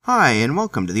Hi, and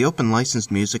welcome to the Open Licensed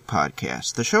Music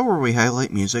Podcast, the show where we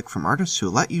highlight music from artists who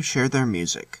let you share their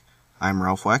music. I'm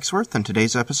Ralph Waxworth, and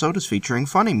today's episode is featuring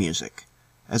funny music.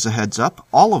 As a heads up,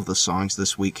 all of the songs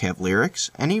this week have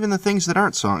lyrics, and even the things that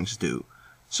aren't songs do.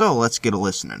 So let's get a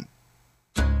listening.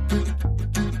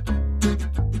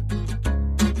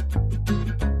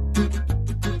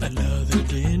 Another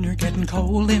dinner getting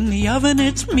cold in the oven.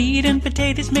 It's meat and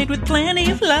potatoes made with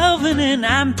plenty of loving, and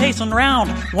I'm pacing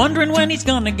around, wondering when he's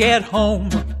gonna get home.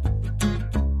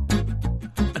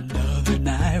 Another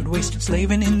night wasted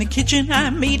slaving in the kitchen.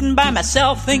 I'm eating by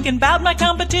myself, thinking about my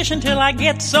competition, till I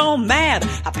get so mad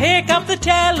I pick up the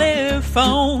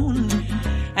telephone.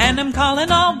 And I'm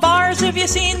calling all bars. Have you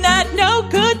seen that no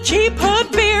good cheap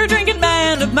hood beer drinking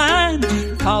man of mine?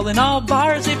 Calling all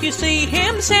bars. If you see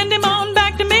him, send him on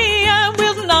back to me. I'm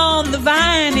wilting on the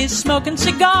vine. He's smoking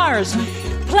cigars,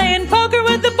 playing poker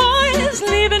with the boys,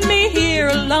 leaving me here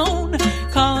alone.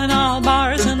 Calling all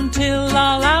bars until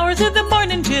all hours of the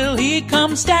morning, till he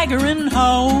comes staggering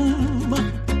home.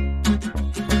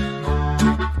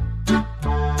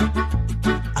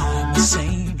 I'm a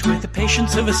saint with the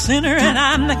patience of a sinner, and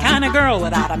I'm the kind of girl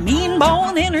without a mean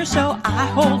bone in her, so I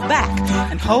hold back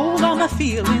and hold all my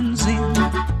feelings in.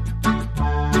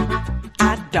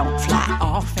 I don't fly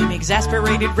off in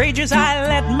exasperated rages. I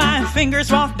let my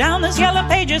fingers walk down those yellow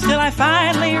pages till I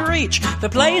finally reach the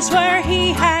place where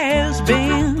he has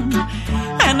been.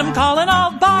 And I'm calling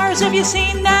all bars. Have you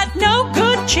seen that no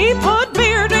good cheap hood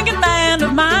beer drinking man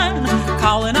of mine?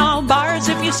 Calling all bars.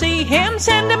 If you see him,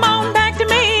 send him on back to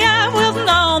me. I'm wilting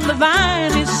on the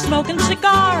vine. He's smoking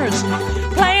cigars,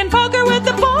 playing poker with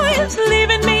the boys,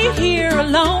 leaving me here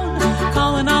alone.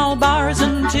 Calling all bars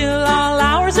until all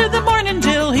hours of the morning,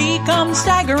 till he comes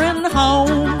staggering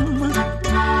home.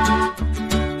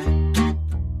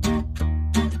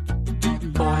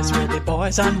 Boys, really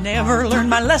boys, I never learned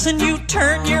my lesson. You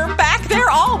turn your back, they're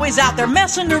always out there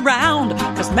messing around,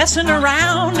 'cause messing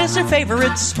around is their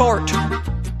favorite sport.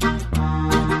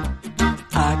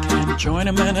 I can't join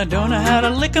 'em and I don't know how to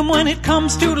lick 'em. When it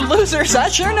comes to the losers, I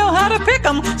sure know how to pick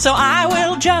 'em. So I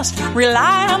will just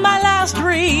rely on my last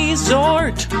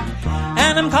resort.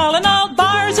 And I'm calling all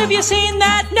bars. Have you seen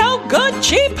that no good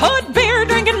cheap hood beer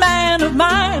drinking man of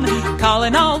mine?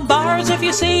 Calling all bars. If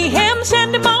you see him,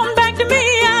 send him on back to me.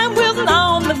 I'm wilting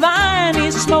on the vine.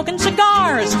 He's smoking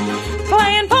cigars,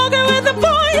 playing poker with the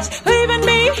boys, leaving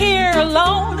me here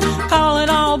alone. Calling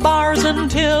all bars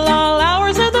until all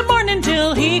hours of the morning,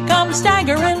 till he comes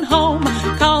staggering home.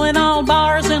 Calling all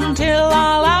bars until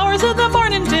all hours of the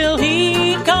morning, till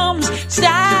he comes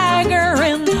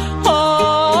staggering home.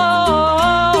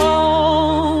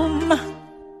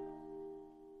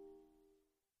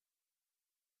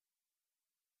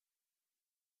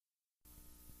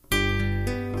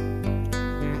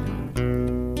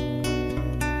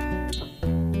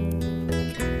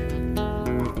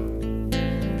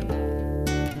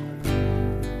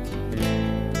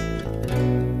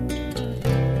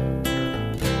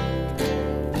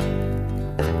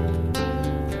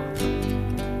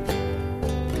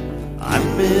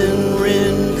 I've been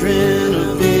rendering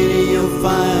a video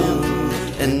file,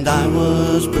 and I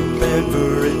was prepared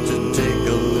for it to take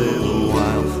a little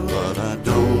while, but I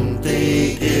don't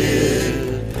think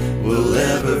it will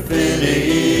ever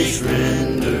finish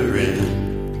rendering.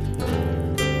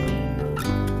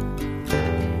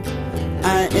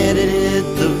 I edited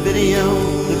the video,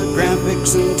 the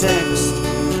graphics and text.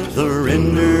 The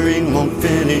rendering won't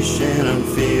finish and I'm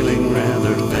feeling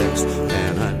rather vexed,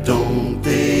 and I don't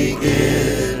think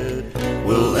it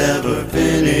will ever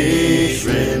finish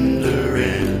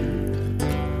rendering.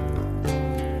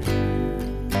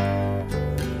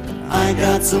 I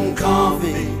got some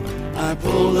coffee, I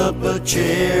pulled up a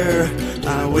chair.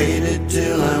 I waited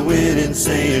till I went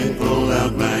insane and pulled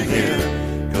out my hair,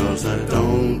 'cause I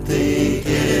don't think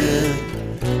it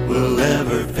will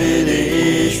ever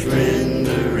finish rendering.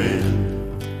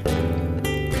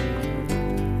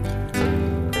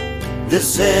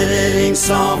 This editing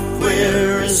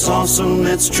software is awesome,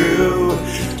 that's true,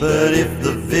 but if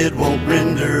the vid won't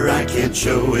render, I can't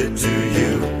show it to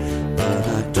you. But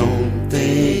I don't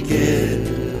think it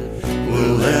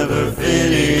will ever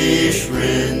finish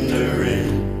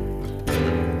rendering.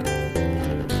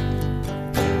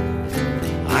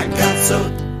 I got so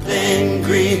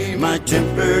angry, my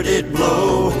temper did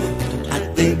blow. I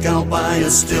think I'll buy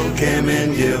a still cam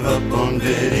and give up on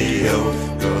video,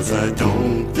 'cause I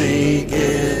don't think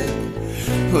it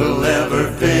will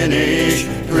ever finish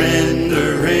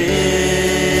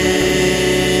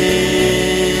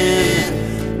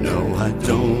rendering. No, I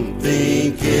don't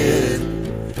think it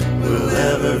will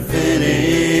ever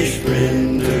finish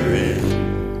rendering.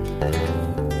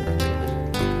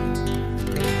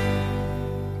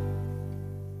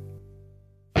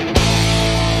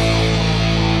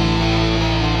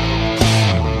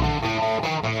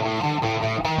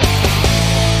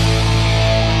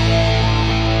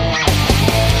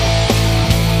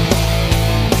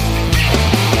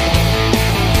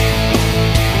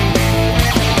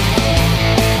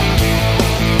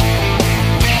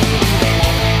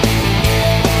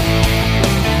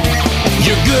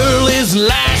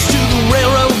 lashed to the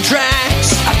railroad tracks.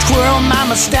 I twirled my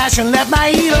mustache and let my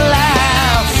ear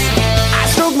laugh. I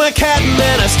stroked my cat and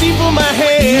then I steepled my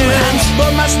hair. And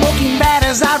spun my smoking bat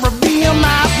as I reveal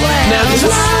my plan. Now this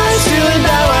lie still in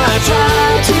doubt while I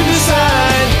try to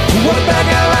decide what bad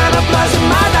line applies to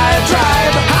my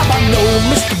diatribe. How about no,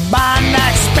 Mr. Bond, I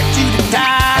expect you to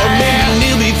die. Or maybe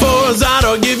kneel before Zod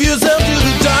or give yourself to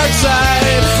the dark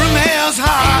side. From hell's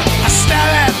heart, I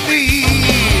stare at thee.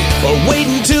 Or wait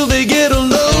until they get a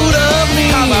load of me.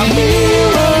 How about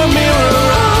mirror, mirror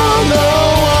on the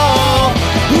wall,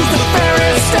 who's the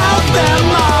fairest of them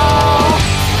all?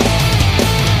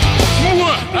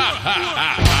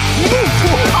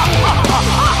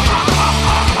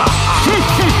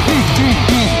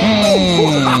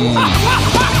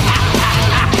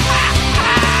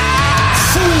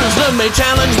 Fools that may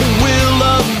challenge the will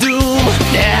of doom.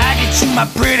 Yeah, I get you, my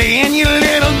pretty, and your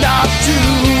little dog too.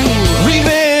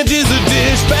 Revenge is a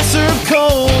dish best served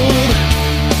cold.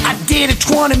 I did it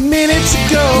 20 minutes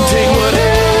ago. Take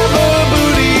whatever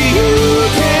booty you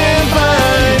can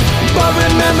find, but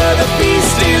remember the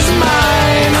beast is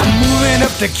mine. I'm moving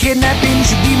up to kidnapping, you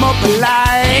should be more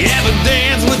polite. Yeah, but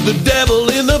dance with the devil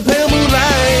in the pale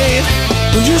moonlight.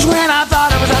 Just when I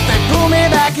thought I was out, they pull me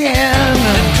back in.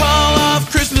 And call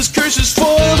off Christmas curses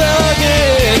foiled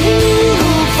again. He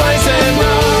who fights and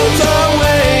runs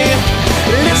away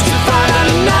lives to fight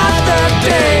another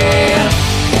day.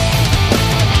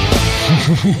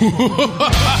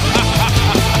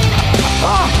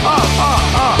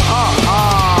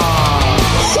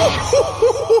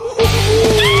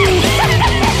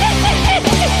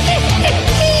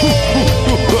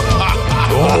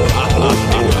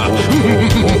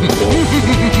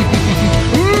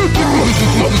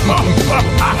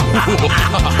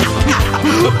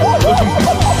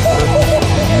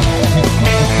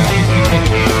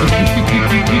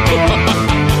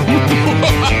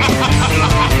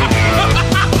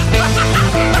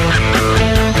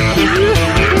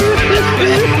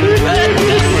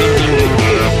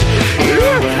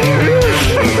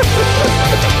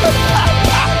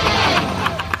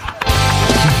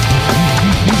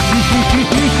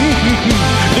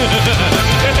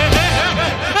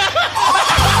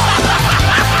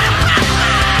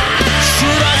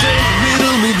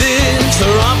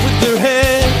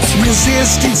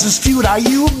 Resistance is futile,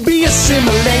 you will be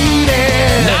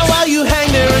assimilated. Now while you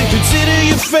hang there and consider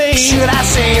your fate, should I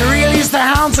say release the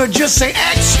hounds or just say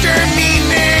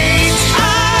exterminate?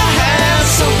 I have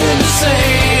something to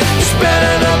say. It's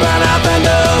better to burn out than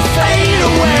to fade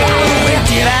away.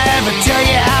 Did I ever tell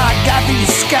you how I got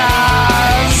these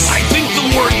scars? I think the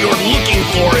word you're looking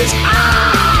for is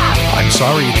I'm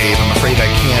sorry, Dave. I'm afraid I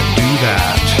can't do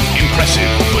that.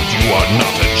 Impressive, but you are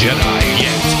not a Jedi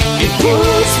yet. It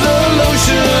puts the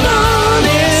lotion on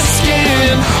his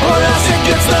skin, or else it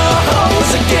gets the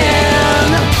hose again.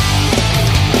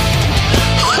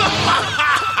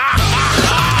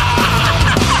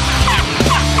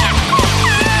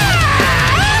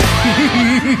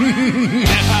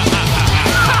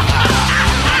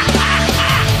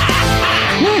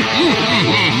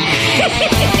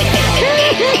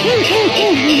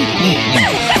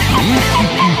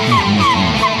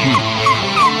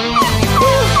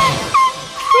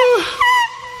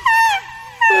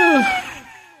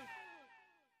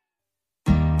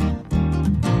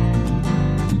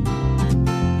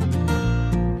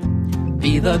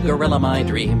 Be the gorilla my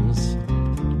dreams.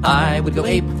 I would go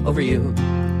ape over you.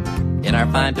 In our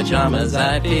fine pajamas,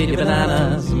 I'd feed you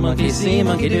bananas. Monkey see,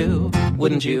 monkey do.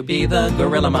 Wouldn't you be the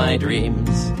gorilla my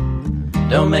dreams?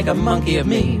 Don't make a monkey of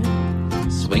me.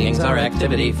 Swinging's our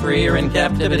activity, freer in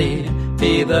captivity.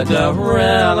 Be the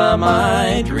gorilla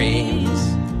my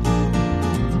dreams.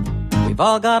 We've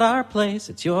all got our place,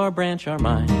 it's your branch or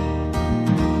mine.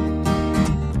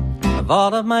 Of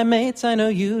all of my mates, I know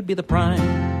you'd be the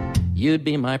prime. You'd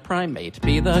be my primate,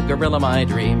 be the gorilla my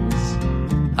dreams.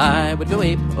 I would go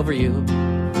ape over you.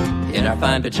 In our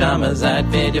fine pajamas, I'd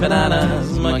feed you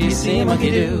bananas. Monkey see, monkey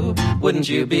do. Wouldn't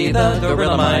you be the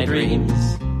gorilla my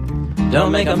dreams?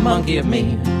 Don't make a monkey of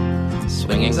me.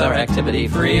 Swinging's our activity,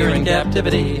 freer in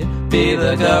captivity. Be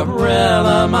the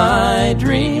gorilla my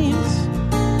dreams.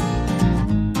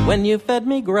 When you fed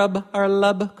me grub, our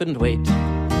lub couldn't wait.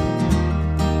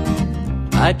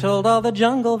 I told all the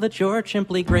jungle that you're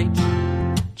chimply great.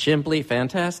 Chimply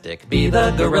fantastic, be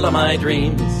the gorilla my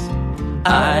dreams.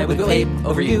 I would go ape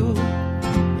over you.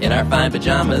 In our fine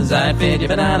pajamas, I'd feed you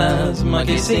bananas.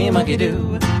 Monkey see, monkey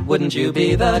do. Wouldn't you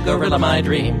be the gorilla my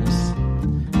dreams?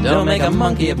 Don't make a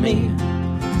monkey of me.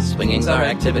 Swinging's our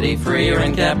activity, freer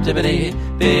in captivity.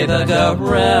 Be the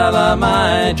gorilla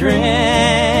my dreams.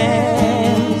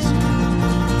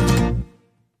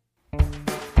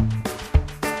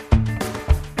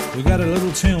 got a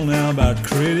little tune now about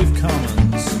Creative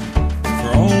Commons.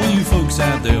 For all you folks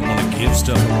out there who want to give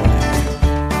stuff away.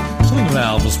 Something of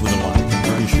Elvis would have liked, I'm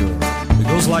pretty sure. It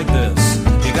goes like this.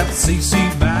 You got the CC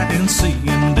by and C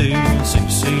and D,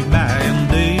 CC by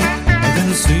and D, and then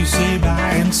the CC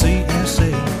by and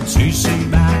CSA,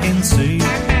 CC by and C.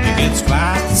 It gets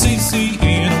quite the CC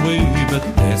in a way, but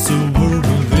that's the world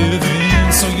we live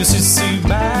in. So you CC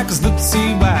by, cause the C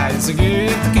by is a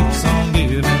gift that keeps on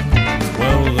giving.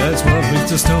 Well, that's what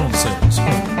Victor Stone says.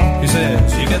 He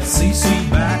says, you got CC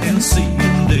by and C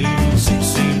and D,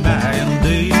 CC by and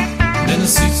D, then the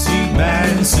CC by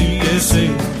and CSA,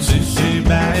 CC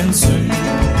by and C.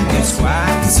 It's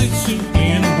quite the CC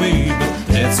in a way, but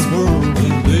that's the world we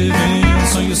live in.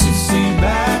 So you CC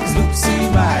by, cause the C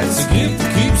by is a gift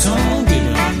that keeps on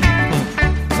giving. Well,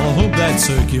 I hope that's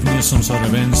giving you some sort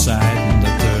of insight and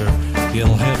that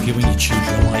it'll help you when you choose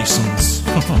your license.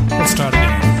 Let's start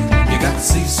again. You got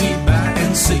CC by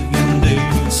and C and D,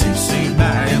 CC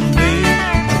by and D,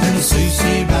 and then the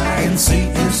CC by and C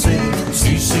and C,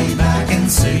 CC by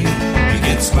and C. It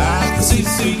gets quite the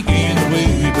CC in a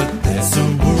way, but that's the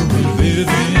world we live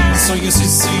in. So you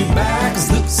CC by, cause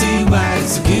the CY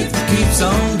is a gift that keeps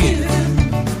on giving.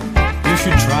 You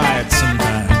should try it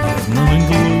sometime. There's nothing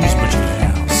to lose but your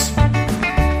house.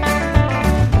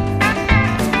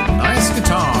 Nice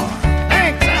guitar.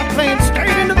 Thanks, I'm playing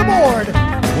straight into the board.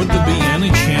 Would there be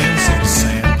any chance of a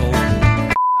sample?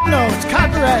 No, it's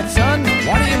copyright, son.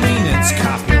 What do you mean it's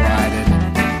copyrighted?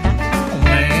 Oh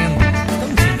man,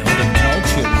 don't you know that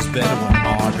culture is better when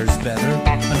art is better?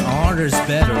 When art is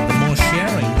better, the more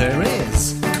sharing there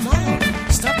is. Come on,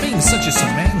 stop being such a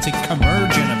semantic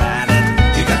commerciant about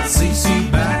it. You got CC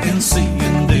by and C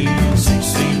and D,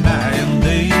 CC by and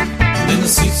D, then the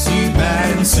CC by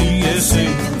and CSA,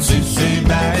 CC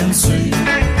by and C.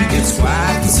 It gets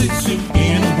quite the CC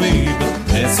in a way, but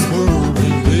that's the world we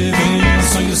live in.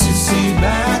 So you CC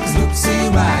back, look, see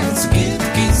why it's a gift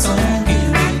that keeps on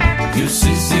giving. You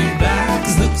CC back,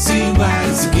 look, see why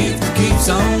it's a gift that keeps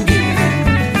on giving.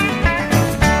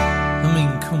 I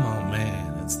mean, come on,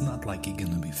 man. It's not like you're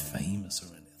gonna be famous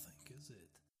or anything, is it?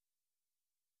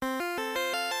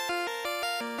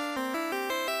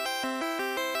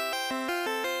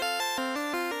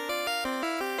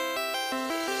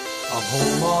 I'm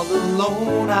home all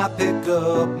alone, I pick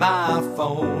up my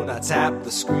phone, I tap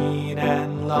the screen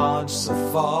and launch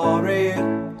Safari.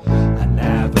 I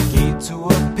navigate to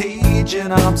a page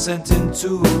and I'm sent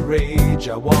into a rage.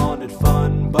 I wanted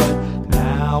fun, but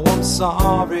now I'm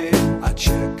sorry. I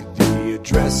check the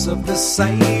address of the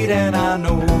site and I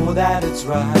know that it's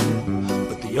right,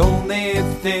 but the only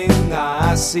thing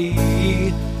I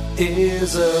see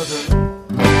is a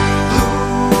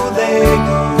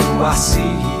Lego. I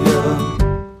see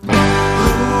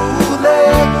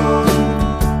Lego.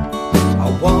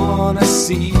 I wanna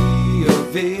see a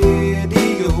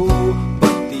video,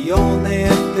 but the only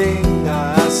thing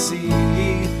I see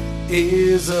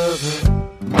is a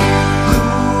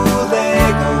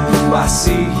Lego. I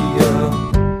see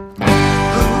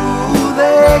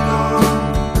Lego.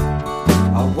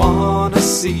 I wanna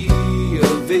see a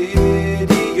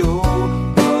video,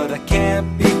 but I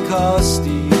can't because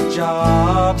Steve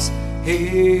Jobs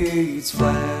hates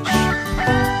Flash.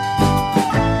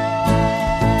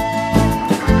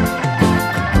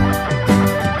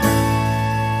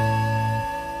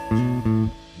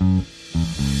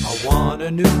 I want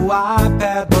a new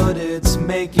iPad, but it's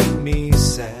making me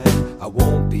sad. I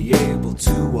won't be able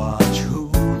to watch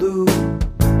Hulu.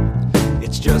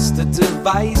 It's just a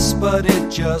device, but it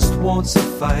just won't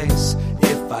suffice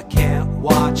if I can't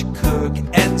watch Kirk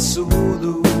and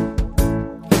Sulu.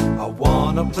 I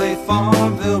wanna play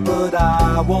Farmville, but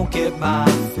I won't get my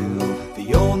fill.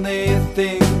 The only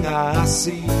thing I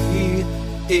see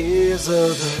is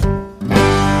a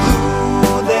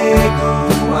Lego.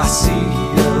 I see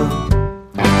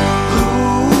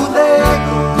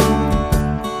Lego.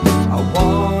 I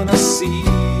wanna see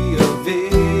a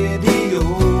video,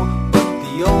 but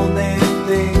the only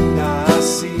thing I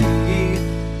see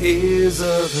is a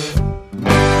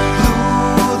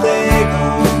Lego.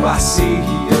 I see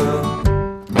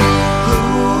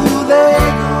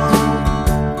Lego.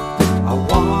 I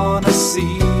wanna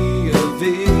see a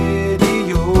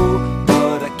video,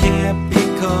 but I can't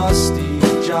because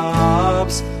Steve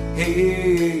Jobs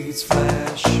hates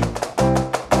Flash.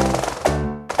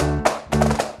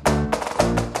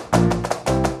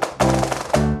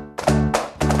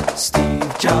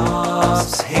 Steve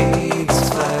Jobs hates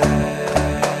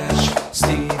Flash.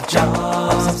 Steve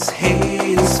Jobs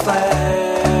hates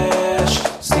Flash.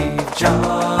 Steve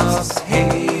Jobs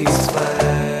hates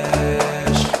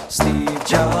Flash. Steve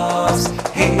Jobs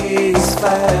hates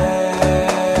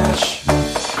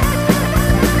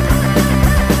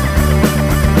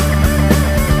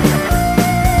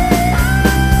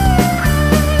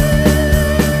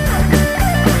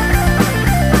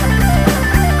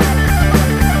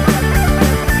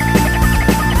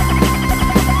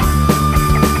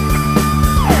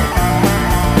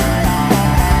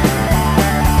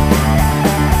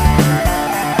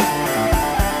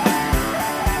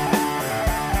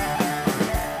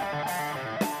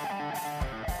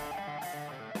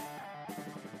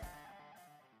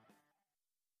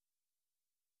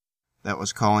That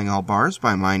was Calling All Bars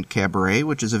by Mind Cabaret,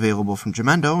 which is available from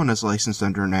Jamendo and is licensed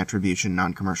under an Attribution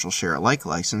Non-Commercial Share-alike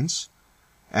license.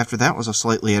 After that was a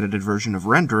slightly edited version of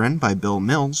Renderin' by Bill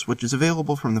Mills, which is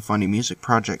available from the Funny Music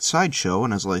Project Sideshow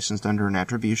and is licensed under an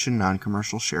Attribution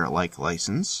Non-Commercial Share-alike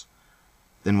license.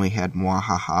 Then we had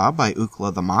Mwahaha by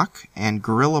Ookla the Mock and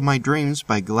Gorilla My Dreams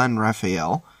by Glenn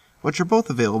Raphael, which are both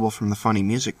available from the Funny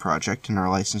Music Project and are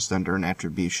licensed under an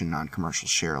Attribution Non-Commercial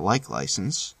Share-alike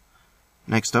license.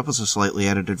 Next up was a slightly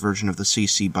edited version of the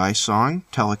CC BY song,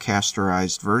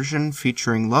 Telecasterized version,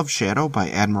 featuring Love Shadow by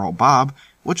Admiral Bob,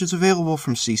 which is available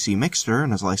from CC Mixter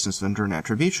and is licensed under an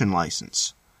Attribution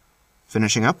license.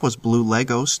 Finishing up was Blue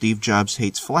Lego Steve Jobs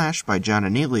Hates Flash by John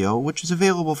Anelio, which is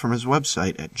available from his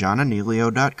website at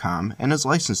johnanelio.com and is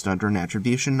licensed under an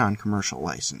Attribution Non-Commercial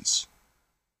license.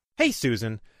 Hey,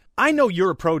 Susan. I know you're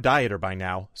a pro dieter by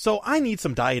now, so I need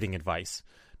some dieting advice.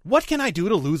 What can I do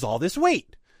to lose all this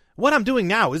weight? What I'm doing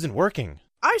now isn't working.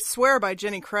 I swear by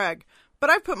Jenny Craig, but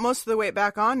I've put most of the weight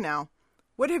back on now.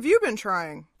 What have you been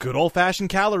trying? Good old-fashioned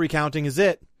calorie counting is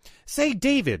it. Say,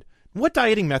 David, what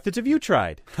dieting methods have you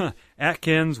tried?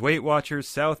 Atkins, Weight Watchers,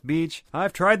 South Beach.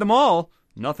 I've tried them all.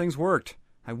 Nothing's worked.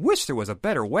 I wish there was a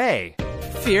better way.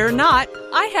 Fear not,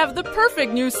 I have the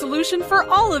perfect new solution for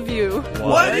all of you.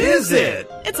 What is it?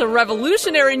 It's a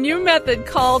revolutionary new method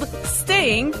called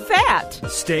Staying Fat.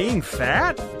 Staying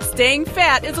fat? Staying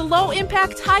Fat is a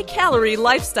low-impact, high-calorie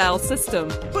lifestyle system.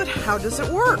 But how does it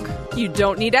work? You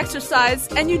don't need exercise,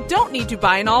 and you don't need to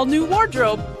buy an all-new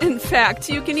wardrobe. In fact,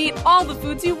 you can eat all the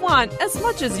foods you want as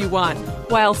much as you want,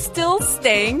 while still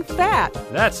staying fat.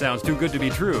 That sounds too good to be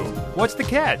true. What's the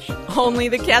catch? Only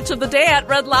the catch of the day at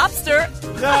Red Lobster.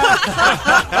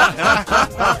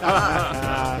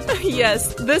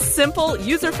 Yes, this simple,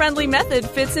 user-friendly method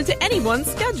fits into anyone's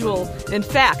schedule. In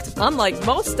fact, unlike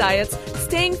most diets,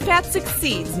 staying fat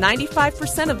succeeds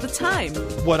 95% of the time.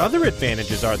 What other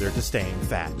advantages are there to staying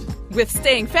fat? With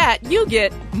Staying Fat, you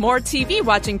get more TV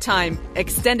watching time,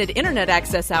 extended internet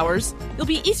access hours, you'll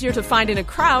be easier to find in a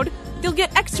crowd, you'll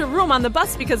get extra room on the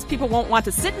bus because people won't want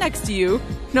to sit next to you,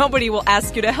 nobody will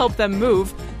ask you to help them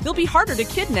move, you'll be harder to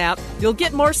kidnap, you'll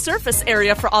get more surface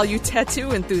area for all you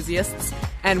tattoo enthusiasts,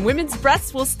 and women's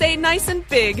breasts will stay nice and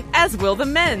big, as will the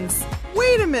men's.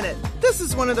 Wait a minute. This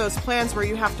is one of those plans where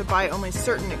you have to buy only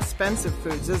certain expensive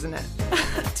foods, isn't it?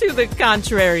 To the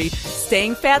contrary,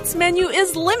 Staying Fat's menu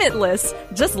is limitless.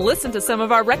 Just listen to some of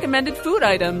our recommended food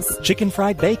items. Chicken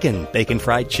fried bacon, bacon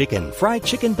fried chicken, fried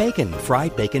chicken bacon,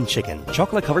 fried bacon chicken,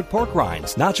 chocolate-covered pork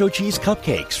rinds, nacho cheese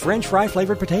cupcakes, French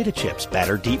fry-flavored potato chips,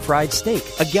 battered deep-fried steak,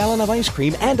 a gallon of ice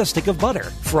cream, and a stick of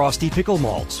butter, frosty pickle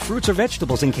malts, fruits or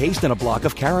vegetables encased in a block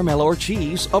of caramel or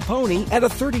cheese, a pony, and a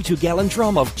 32-gallon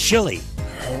drum of chili.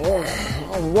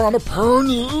 I want a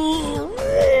pony.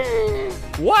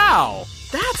 Wow!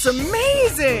 That's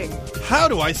amazing! How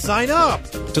do I sign up?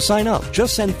 To sign up,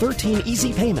 just send 13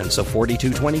 easy payments of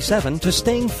 $42.27 to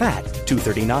Staying Fat,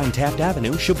 239 Taft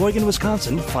Avenue, Sheboygan,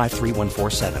 Wisconsin,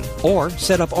 53147. Or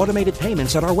set up automated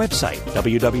payments at our website,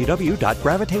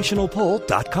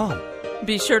 www.gravitationalpull.com.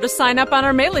 Be sure to sign up on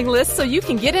our mailing list so you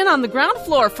can get in on the ground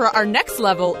floor for our next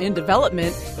level in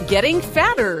development, Getting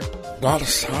Fatter. Gotta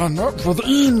sign up for the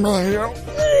email.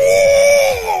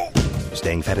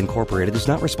 Staying Fat Incorporated is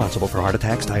not responsible for heart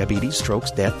attacks, diabetes, strokes,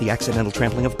 death, the accidental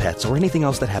trampling of pets, or anything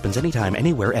else that happens anytime,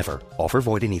 anywhere, ever. Offer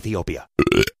void in Ethiopia.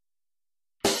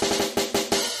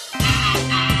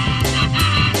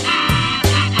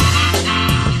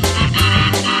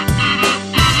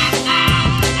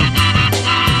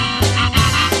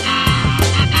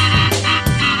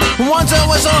 Once I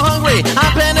was so hungry, I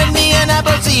planted me an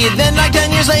apple seed. Then like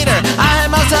 10 years later, I had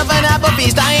myself an apple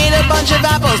feast. I ate a bunch of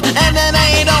apples, and then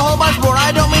I ate a whole bunch more. I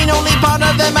don't mean only part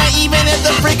of them, I even ate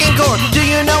the freaking core. Do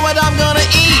you know what I'm gonna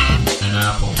eat? An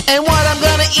apple. And what I'm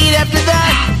gonna eat after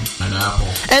that? An apple.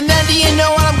 And then do you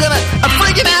know what I'm gonna... A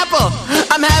freaking apple!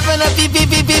 I'm having a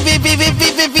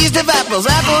feast of apples.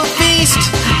 Apple feast,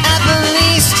 at the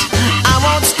least. I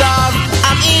won't starve,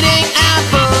 I'm eating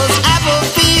apples. Apple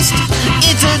feast,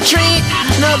 it's a treat.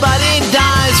 Nobody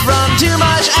dies from too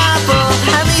much apple.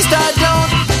 At least I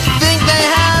don't think they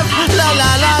have. La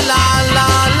la la la la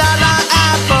la la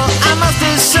apple. I must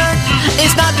assert,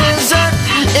 it's not dessert.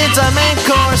 It's a main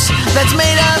course that's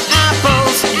made of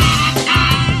apples.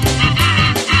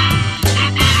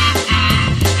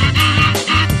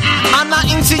 I'm not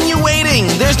insinuating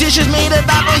there's dishes made of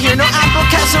apple here. No apple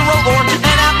casserole or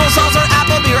an applesauce or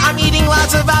apple beer. I'm eating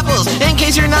lots of apples. In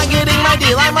case you're not getting my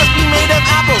deal, I must be made of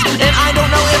apples. And I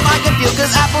don't know if I can feel,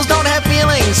 cause apples don't have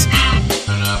feelings.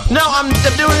 No, I'm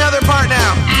doing another part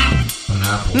now.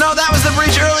 No, that was the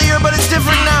bridge earlier, but it's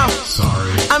different now.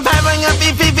 Sorry. I'm having a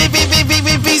feast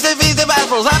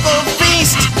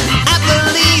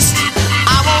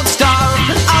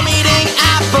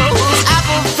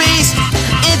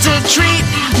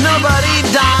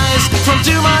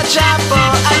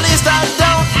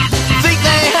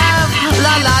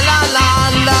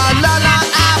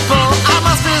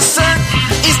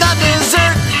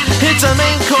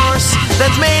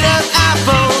that's made of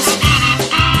apples.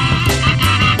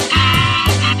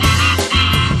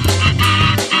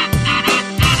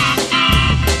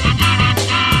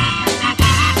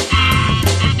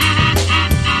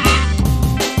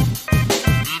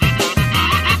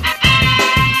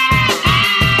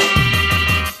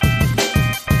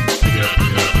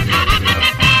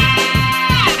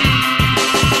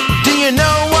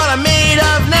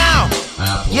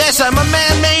 I'm a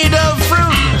man made of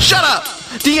fruit. Shut up!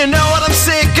 Do you know what I'm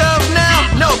sick of now?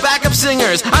 No backup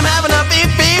singers. I'm having a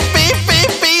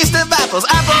feast of apples.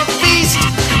 Apple feast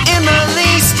in the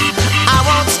least. I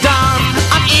won't starve.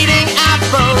 I'm eating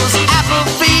apples. Apple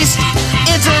feast.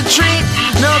 It's a treat.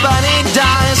 Nobody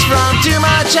dies from too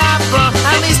much apple.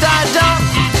 At least I don't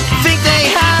think they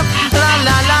have. La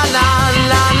la la la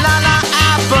la la la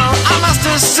apple. I must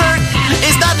assert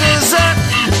it's not dessert.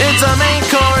 It's a main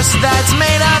course that's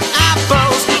made of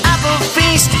apples. Apple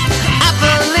feast at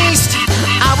the least.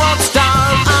 I won't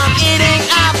starve. I'm eating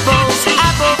apples.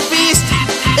 Apple feast.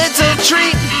 It's a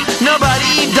treat.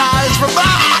 Nobody dies from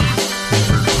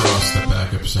Favorite Frost, the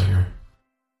backup singer.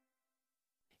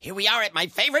 Here we are at my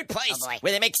favorite place,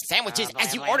 where they make sandwiches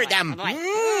as you order them.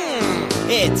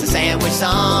 It's a sandwich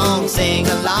song, sing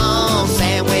along.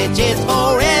 Sandwiches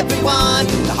for everyone.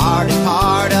 The hardest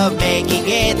part of making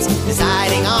it's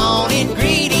deciding on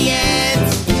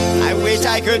ingredients. I wish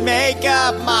I could make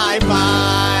up my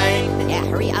mind. Yeah,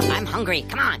 hurry up, I'm hungry,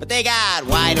 come on. But they got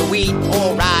white or wheat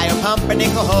or rye or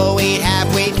pumpernickel, whole wheat,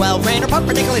 half wheat, 12 grain or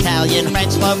pumpernickel, Italian,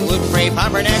 French loaf, gluten-free,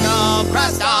 pumpernickel,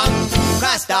 crust on,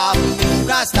 crust off,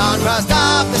 crust on, crust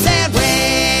off the sandwich.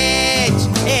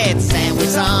 It's sandwich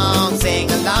song, sing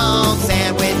along.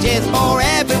 Sandwiches for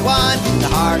everyone. The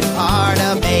hardest part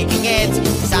of making it's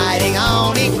deciding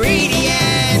on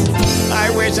ingredients. I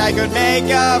wish I could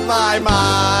make up my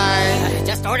mind.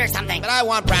 Just order something. But I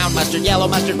want brown mustard, yellow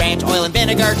mustard, ranch, oil, and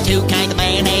vinegar, 2 kinds of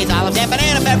mayonnaise, olives, and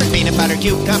banana peppers, peanut butter,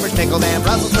 cucumbers, pickles, and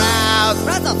Brussels sprouts.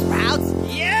 Brussels sprouts?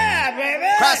 Yeah, baby!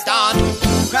 Crust on,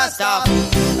 crust off,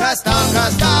 crust on,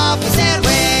 crust off the sandwich.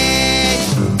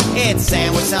 It's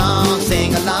sandwich song,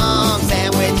 sing along.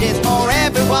 Sandwiches for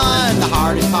everyone. The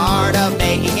hardest part of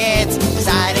making it's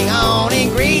deciding on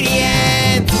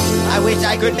ingredients. I wish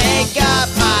I could make up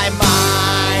my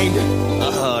mind.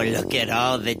 Oh, look at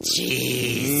all the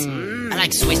cheese. I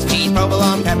like Swiss cheese,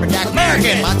 provolone, pepper jack,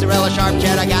 American, mozzarella, sharp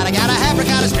cheddar, gotta,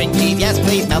 apricot, string cheese. Yes,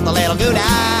 please, melt a little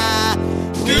Gouda.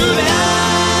 Gouda!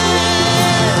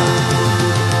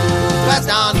 Crust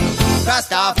on,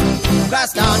 crust off,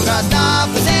 crust on, crust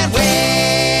off the sandwich.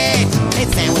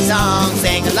 It's sandwich song,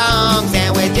 sing along.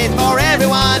 Sandwiches for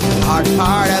everyone. The hardest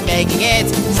part of making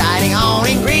it's deciding on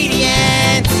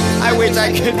ingredients. I wish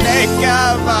I could make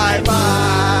up my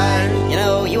mind. You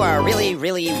know, you are really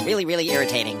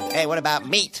irritating. Hey, what about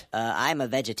meat? I'm a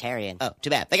vegetarian. Oh, too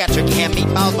bad. They got turkey, ham,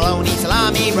 meatballs, bologna,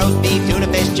 salami, roast beef, tuna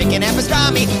fish, chicken, and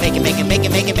pastrami. Bacon, bacon,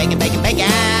 bacon, bacon, bacon, bacon, bacon.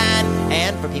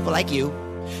 And for people like you,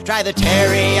 try the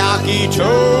teriyaki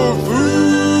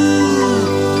tofu.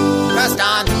 Crust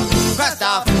on, crust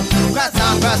off, crust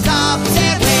on, crust off the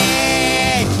sandwich.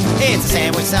 It's a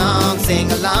sandwich song,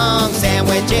 sing along.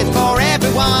 Sandwiches for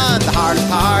everyone. The hardest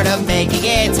part of making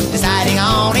it's deciding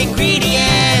on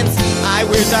ingredients. I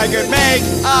wish I could make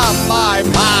up my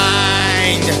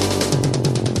mind.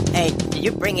 Hey, did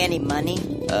you bring any money?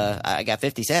 I got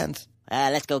 50 cents.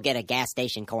 Let's go get a gas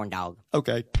station corn dog.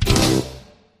 Okay.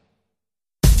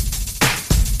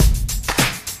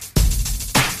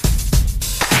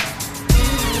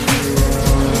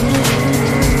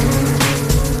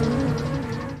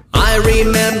 I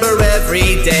remember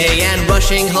every day and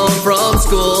rushing home from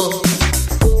school.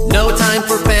 No time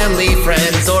for family,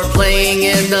 friends, or playing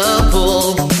in the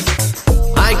pool.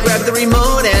 I'd grab the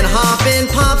remote and hop in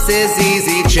Pops'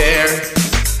 easy chair.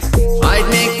 I'd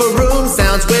make balloon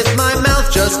sounds with my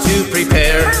mouth just to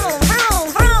prepare.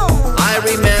 I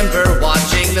remember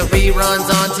watching the reruns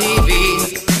on TV,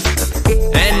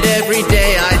 and every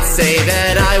day I'd say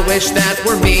that I wish that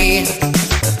were me.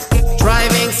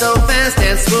 Driving so fast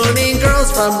and swooning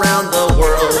girls from round the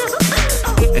world.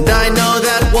 And I know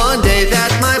that one day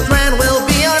that my plan will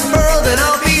be unfurled and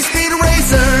I'll be Speed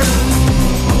Racer.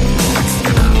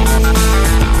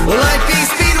 Well, I'd be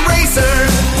Speed Racer.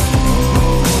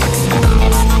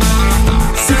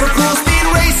 Super cool Speed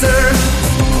Racer.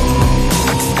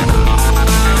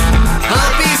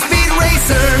 I'll be Speed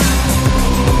Racer.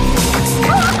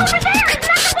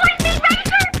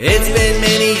 It's been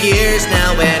many years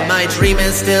now and my dream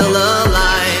is still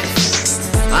alive.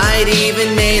 I'd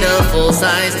even made a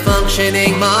full-sized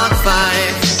functioning Mach 5,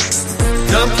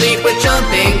 complete with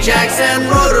jumping jacks and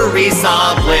rotary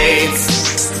saw blades.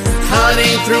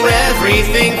 cutting through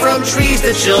everything from trees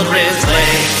to children's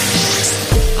play.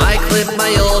 I clipped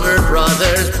my older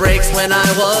brother's brakes when I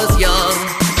was young.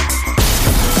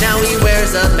 Now he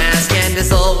wears a mask and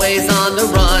is always on the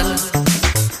run.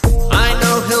 I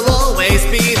know he'll always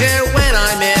be there when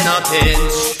I'm in a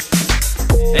pinch.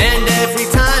 And every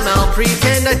time I'll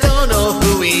pretend I don't know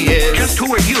who he is. Just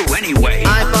who are you anyway?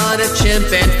 I bought a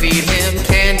chimp and feed him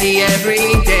candy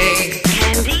every day.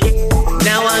 Candy?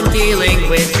 Now I'm dealing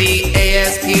with the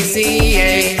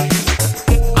ASPCA.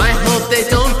 I hope they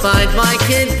don't find my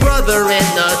kid brother in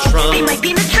the trunk. He might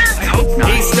be in the trunk. I hope not.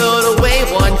 He stowed away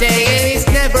one day and he's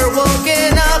never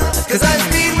woken up. 'Cause I'm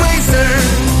Speed Racer,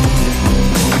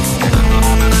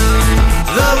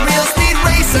 the real Speed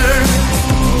Racer.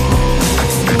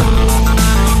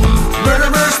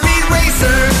 Murderer Speed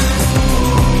Racer.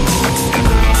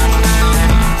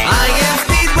 I am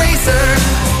Speed Racer.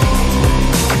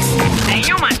 Hey,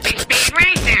 you must be Speed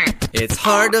Racer. It's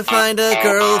hard to find a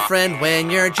girlfriend when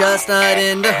you're just not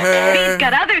into her. He's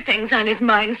got other things on his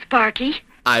mind, Sparky.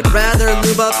 I'd rather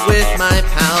lube up with my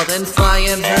pal than fly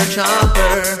in her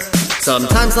chopper.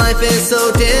 Sometimes life is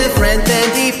so different than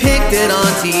depicted on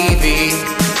TV.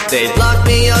 They'd lock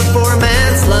me up for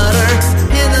manslaughter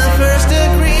in the first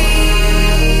degree.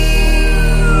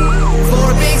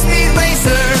 For being Speed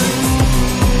Racer.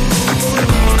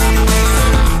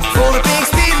 For being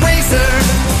Speed Racer.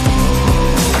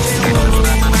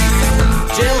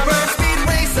 Jailbird Speed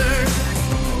Racer.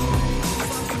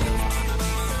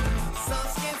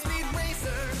 Soft-skin Speed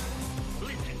Racer.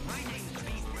 Listen, my name's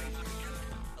Speed Racer.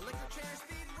 Electric chair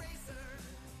Speed Racer.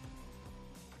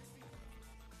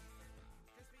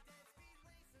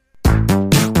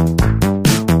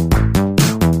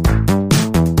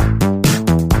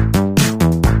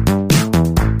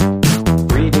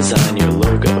 Redesign your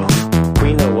logo. We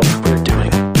know what we're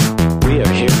doing. We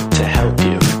are here to help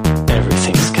you.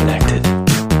 Everything's connected.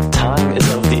 Time is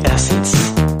of the essence.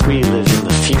 We live in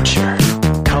the future.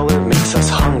 Color makes us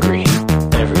hungry.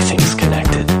 Everything's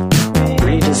connected.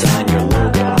 Redesign your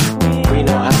logo. We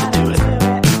know how to do it.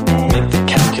 Make the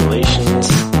calculations.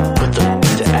 Put them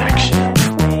into action.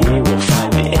 We will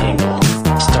find the angle.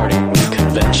 Starting with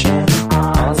convention.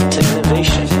 On to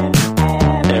innovation.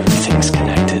 Everything's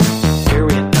connected. Here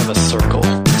we have a circle.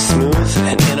 Smooth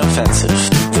and inoffensive.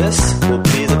 This will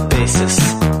be the basis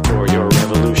for your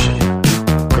revolution.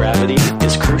 Gravity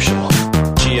is crucial.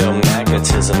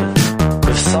 Geomagnetism.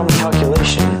 With some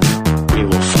calculation, we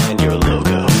will find your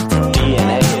logo.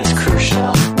 DNA is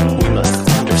crucial. We must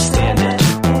understand it.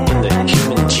 In the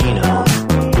human genome,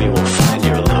 we will find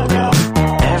your logo.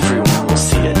 Everyone will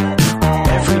see it.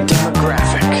 Every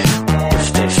demographic. If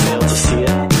they fail to see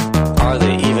it, are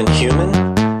they even human?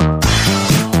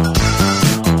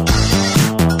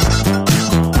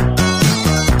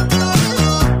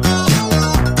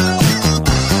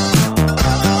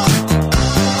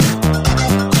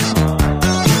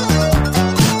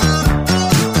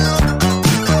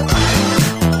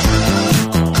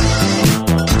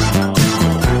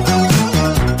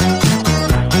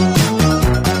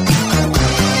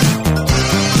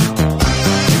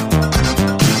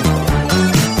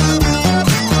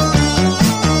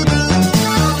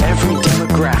 Every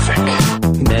demographic.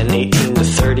 Men 18 to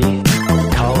 30,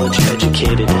 college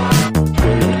educated,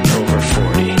 women over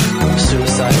 40,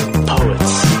 suicidal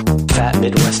poets, fat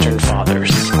Midwestern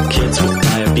fathers, kids with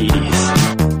diabetes,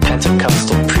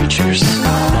 Pentecostal preachers,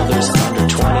 mothers under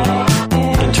 20,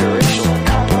 interracial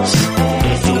couples,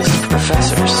 atheist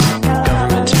professors,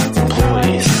 government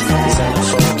employees,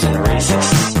 xenophobes and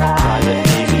racists, private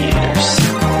aviators.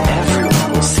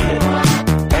 Everyone will see it.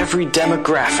 Every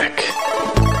demographic.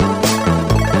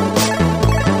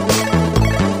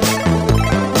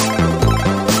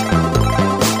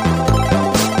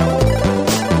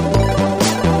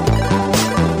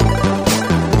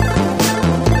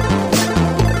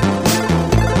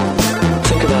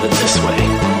 Think about it this way.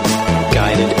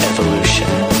 Guided evolution.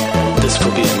 This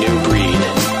will be a new breed.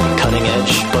 Cutting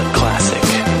edge but classic.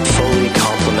 Fully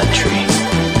complementary.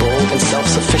 Bold and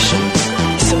self-sufficient.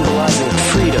 Symbolizing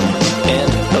freedom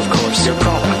and, of course, your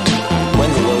product.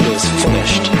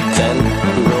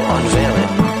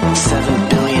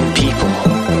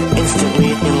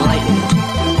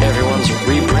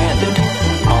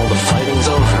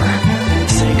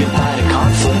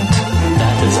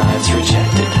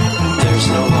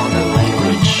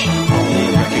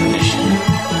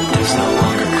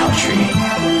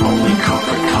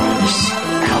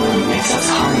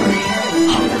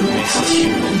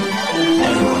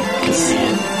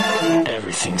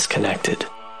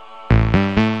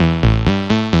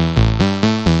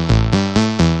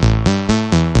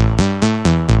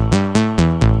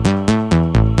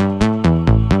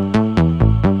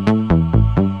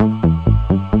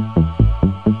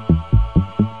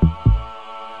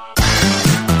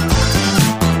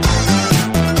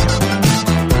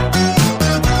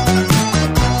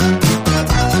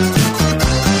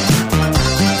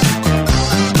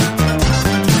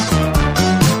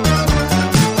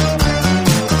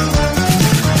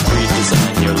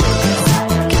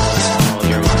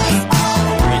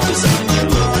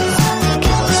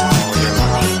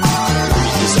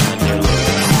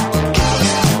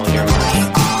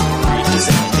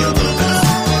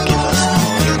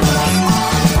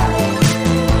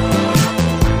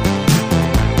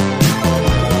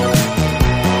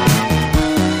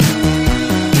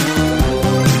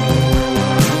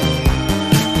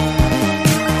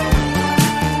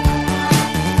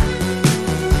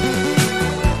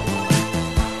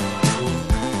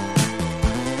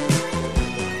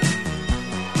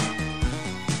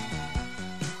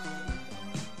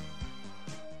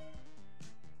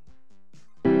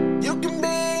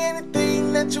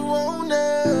 what you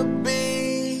wanna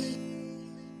be.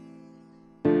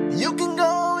 You can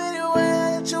go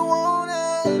anywhere that you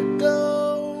wanna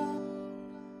go.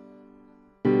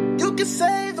 You can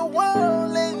save the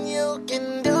world and you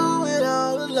can do it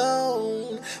all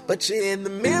alone. But you're in the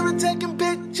mirror taking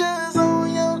pictures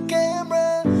on your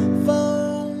camera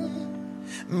phone.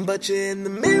 But you're in the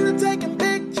mirror taking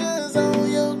pictures on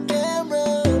your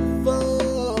camera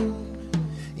phone.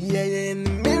 Yeah, you're in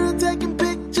the mirror taking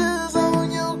pictures on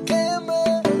your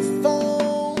camera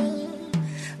phone.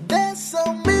 There's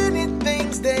so many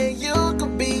things that you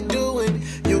could be doing.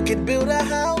 You could build a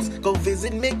house, go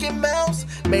visit Mickey Mouse,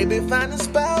 maybe find a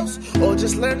spouse, or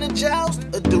just learn to joust,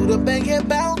 or do the banghead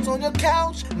bounce on your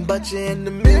couch. But you're in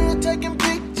the mirror taking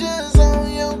pictures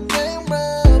on your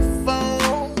camera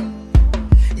phone.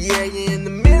 Yeah, you're in the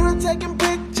mirror taking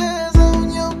pictures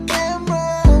on your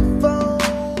camera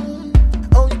phone.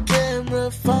 On your camera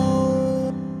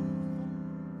phone.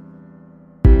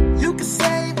 You can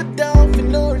save a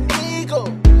dolphin or an eagle.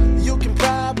 You can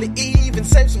probably even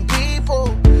save some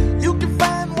people. You can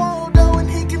find Waldo and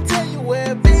he can tell you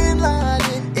where Bin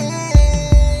Laden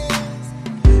is.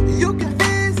 You can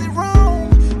visit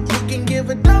Rome. You can give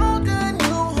a dog a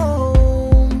new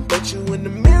home. But you in the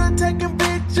mirror taking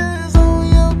pictures on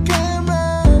your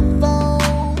camera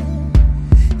phone.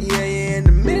 Yeah, you're in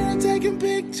the mirror taking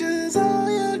pictures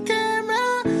on your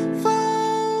camera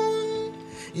phone.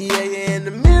 Yeah, you're in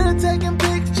the mirror taking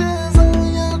pictures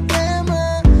on your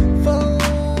camera phone.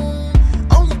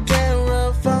 On your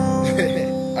camera phone.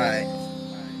 Alright.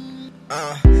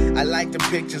 I like the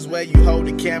pictures where you hold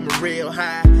the camera real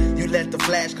high. You let the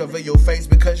flash cover your face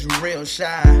because you're real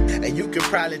shy. And you could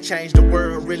probably change the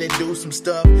world, really do some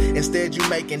stuff. Instead you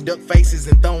making duck faces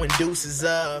and throwing deuces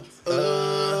up.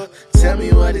 Tell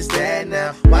me what is that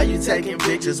now? Why you taking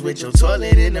pictures with your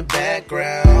toilet in the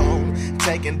background?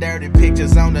 Taking dirty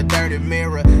pictures on the dirty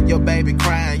mirror. Your baby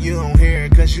crying, you don't hear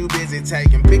it cause you busy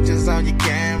taking pictures on your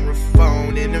camera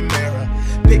phone in the mirror.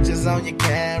 Pictures on your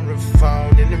camera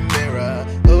phone in the mirror.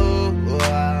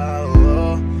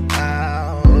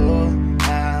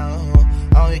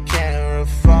 On your camera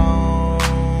phone.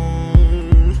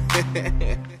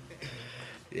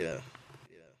 Yeah.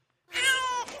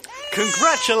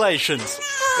 Congratulations!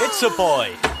 It's a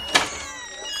boy.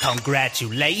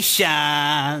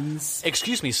 Congratulations.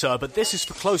 Excuse me, sir, but this is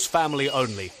for close family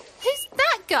only. Who's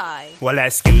that guy? Well,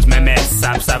 excuse me, miss,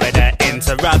 I'm sorry to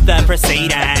interrupt the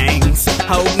proceedings.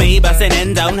 Hold me busting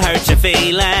and don't hurt your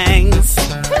feelings.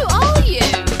 Who are you?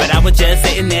 But I was just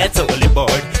sitting there totally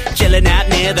bored, chilling out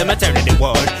near the maternity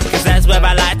ward, cause that's where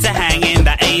I like to hang in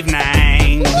the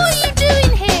evenings. What are you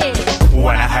doing here?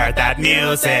 When I heard that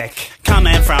music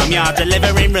coming from your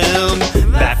delivery room,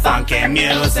 that funky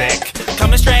music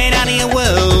coming straight out of your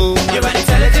womb. You're an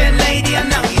intelligent lady, I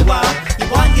know you are. You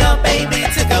want your baby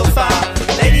to go far.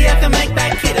 Lady, I can make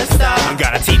that kid a star. I'm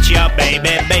gonna teach your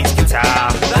baby bass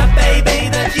guitar. That baby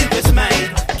that you just made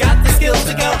got the skills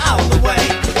to go all the way.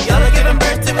 You're giving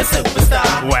birth to a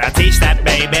superstar. When I teach that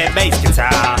baby bass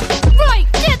guitar. Right,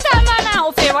 get that man out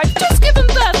of here. I've just given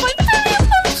birth. I'm very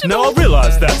emotional. Now I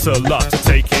realise that's a lot to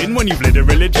take in when you've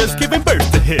literally just given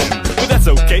birth to him. But that's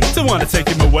okay, don't wanna take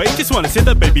him away. Just wanna sit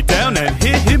that baby down and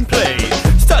hear him play.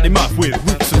 Start him off with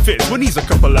roots and fits. When he's a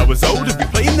couple hours old, he'll be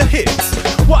playing the hits.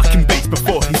 Walking bass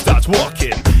before he starts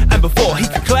walking. And before he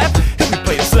can clap, he'll be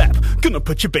playing slap. Gonna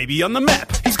put your baby on the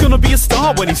map. He's gonna be a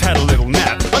star when he's had a little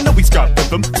nap. I know he's got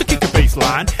rhythm to kick a bass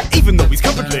line, even though he's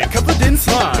covered in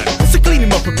slime. So clean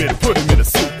him up a bit and put him in a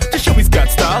suit to show he's got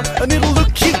style and it'll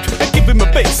look cute. And give him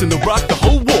a bass and he'll rock the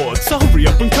whole ward. So hurry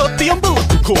up and cut the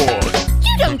umbilical cord.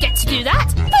 You don't get to do that.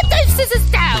 Put those scissors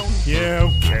down. Yeah,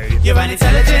 okay. You're an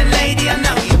intelligent lady, I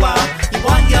know you are. You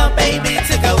want your baby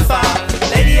to go far.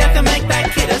 Lady, I can make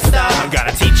that kid a star. I'm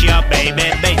gonna teach your baby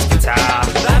bass guitar.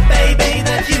 That baby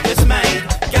that you just made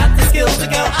got the skills to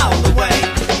go all the way.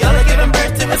 You're giving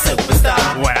birth to a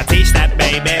superstar. When I teach that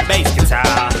baby bass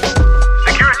guitar.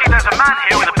 Security, there's a man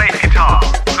here with a bass guitar.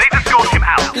 Please escort him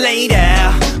out. Lady,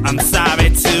 I'm sorry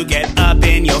to get up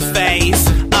in your face.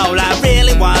 All I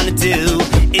really wanna do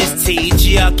is teach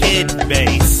your kid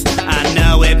bass. I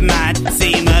know it might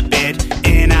seem a bit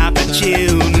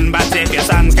inopportune, but if your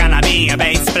son's gonna be a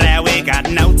bass player, we got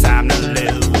no time to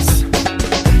lose.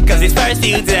 Cause his first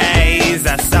few days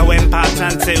are so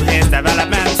important to his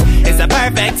development. It's the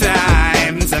perfect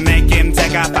time to make him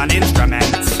take up an instrument.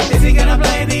 Is he gonna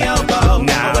play the oboe?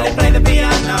 No. Or will he play the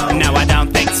piano? No, I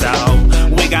don't think so.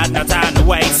 We got no time to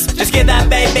waste. Just give that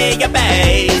baby your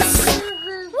bass.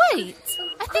 Wait,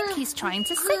 I think he's trying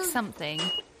to say something.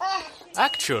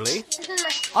 Actually,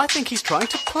 I think he's trying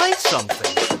to play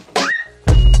something.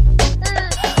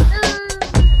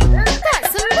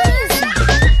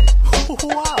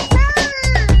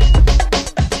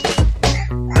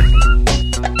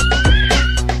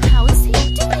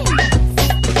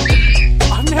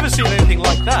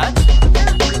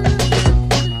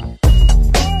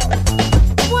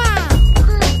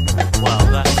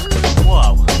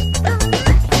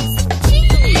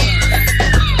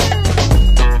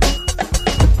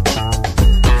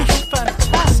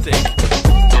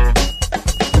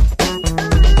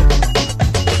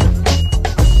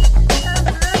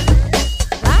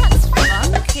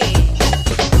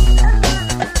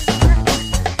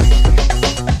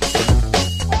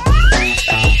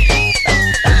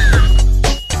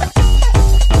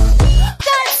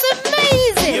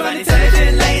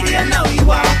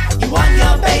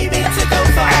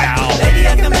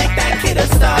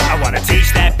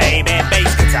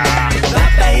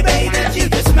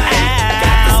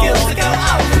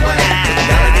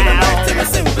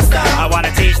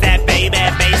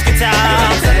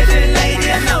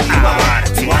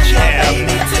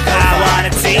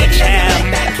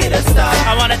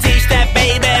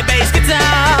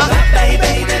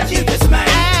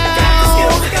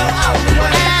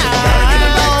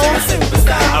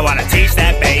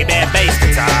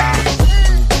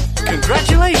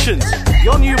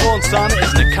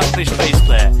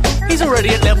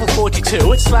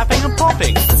 slapping and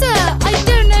popping. Sir, I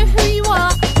don't know who you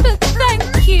are, but thank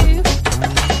you.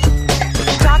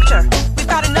 Doctor, we've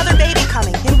got another baby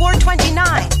coming in Ward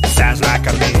 29. Sounds like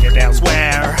I made it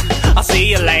elsewhere. I'll see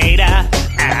you later.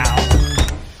 Ow.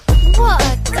 What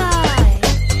a guy.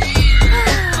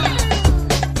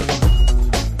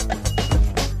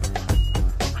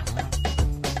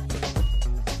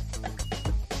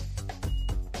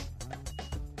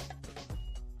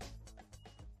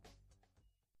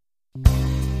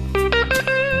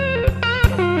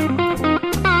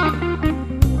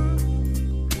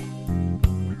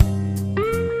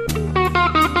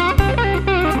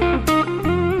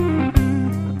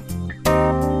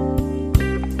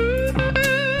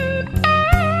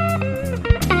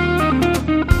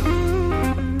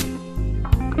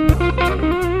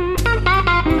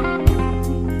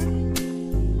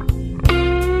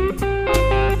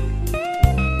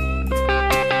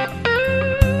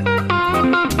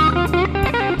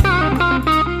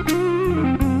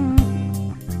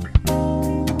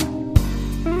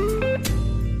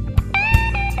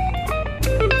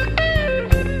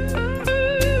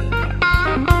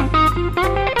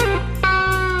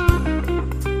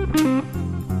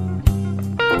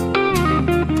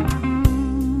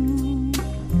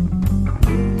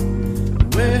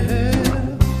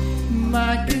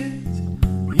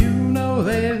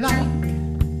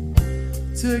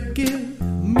 To give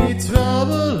me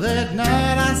trouble at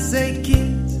night, I say,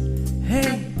 kids,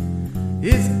 hey,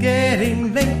 it's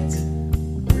getting late.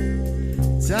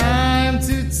 Time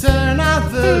to turn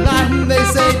out the light. And they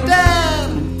say, Dad,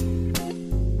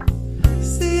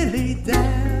 silly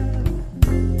Dad,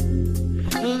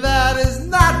 that is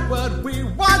not what we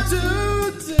want to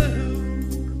do.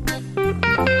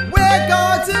 We're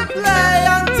going to play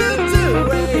until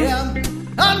 2 a.m.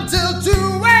 Until 2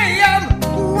 a.m.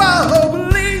 Whoa,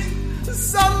 please,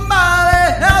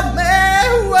 somebody help me.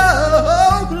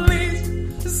 Whoa, please,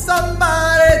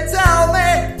 somebody tell me,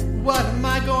 what am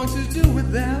I going to do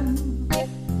with them?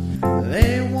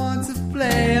 They want to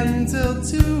play until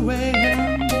 2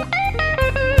 a.m.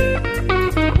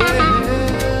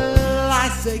 Well, I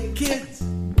say, kids,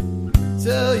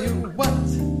 tell you what,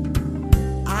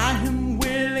 I am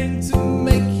willing to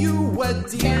make you a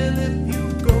deal. If you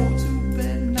go to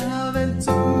bed now, then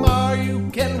tomorrow you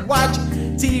can watch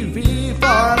TV for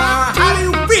an hour. How do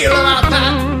you feel about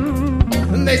that?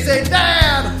 And they say,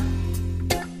 Dad,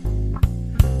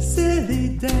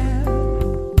 silly Dad,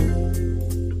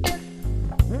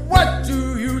 what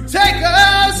do you take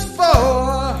us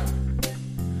for?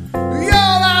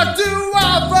 You're out to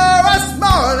offer us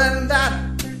more than that,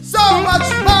 so much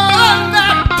more than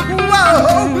that.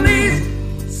 Whoa, please,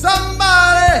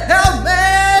 somebody help me.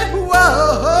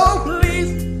 Whoa,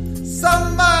 please,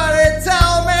 somebody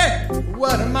tell me,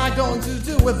 what am I going to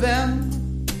do with them?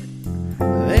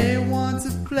 They want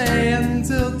to play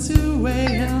until 2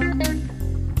 a.m.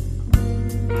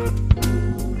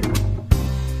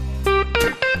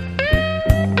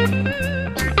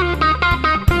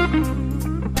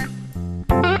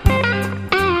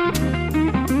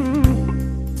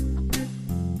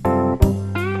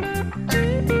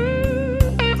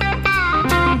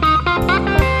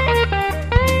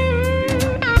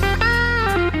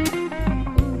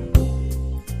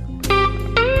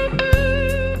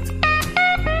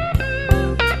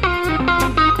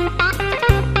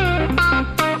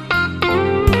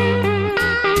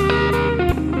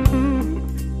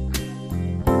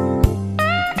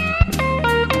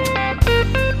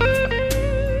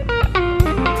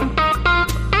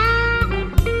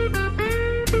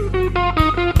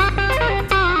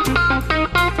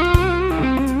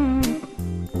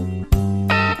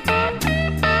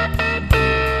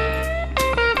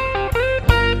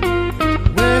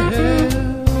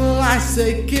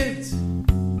 Say, kids,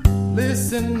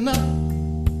 listen up.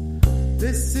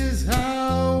 This is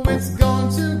how it's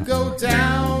going to go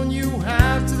down. You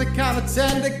have to the count of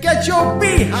 10 to get your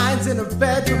behinds in a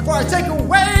bed before I take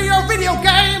away your video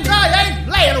games. I ain't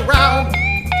playing around.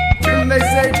 And they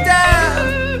say,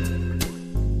 Dad,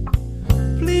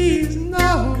 please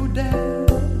no, Dad,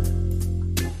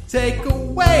 take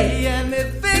away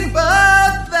anything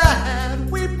but that.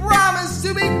 We promise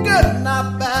to be good,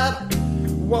 not bad.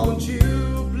 Won't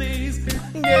you please give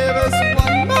us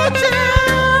one more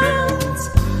chance?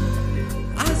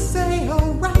 I say,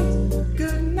 alright,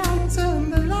 good night, turn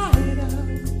the light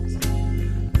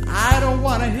out. I don't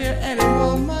want to hear any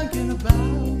more mugging about.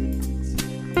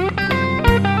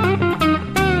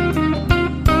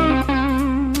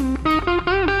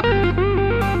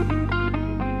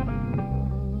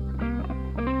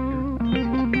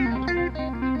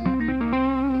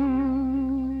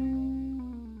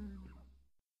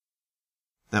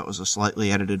 That was a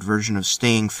slightly edited version of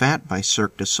Staying Fat by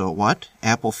Cirque du So What,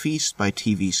 Apple Feast by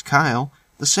TV's Kyle,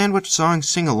 the Sandwich Song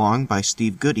Sing Along by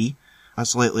Steve Goody, a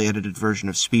slightly edited version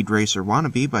of Speed Racer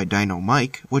Wannabe by Dino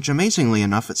Mike, which amazingly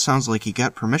enough it sounds like he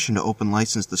got permission to open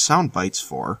license the sound bites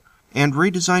for, and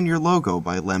Redesign Your Logo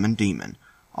by Lemon Demon,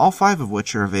 all 5 of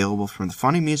which are available from the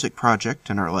Funny Music Project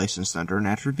and are licensed under an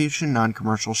Attribution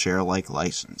Non-Commercial Share-alike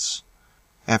license.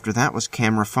 After that was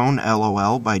Camera Phone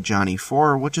LOL by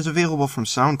Johnny4, which is available from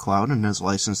SoundCloud and is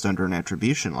licensed under an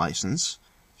attribution license.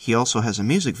 He also has a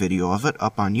music video of it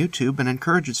up on YouTube and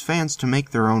encourages fans to make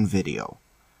their own video.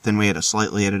 Then we had a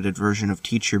slightly edited version of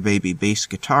Teach Your Baby Bass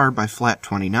Guitar by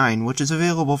Flat29, which is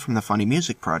available from the Funny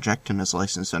Music Project and is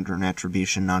licensed under an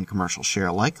Attribution Non-Commercial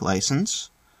Share-alike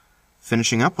license.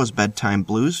 Finishing up was Bedtime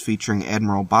Blues featuring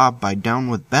Admiral Bob by Down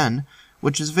with Ben,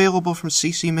 which is available from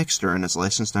CC Mixter and is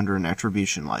licensed under an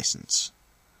attribution license.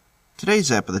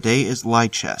 Today's app of the day is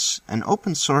Lichess, an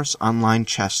open-source online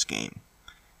chess game.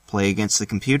 Play against the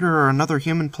computer or another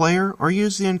human player, or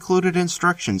use the included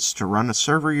instructions to run a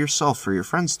server yourself for your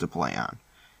friends to play on.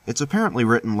 It's apparently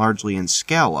written largely in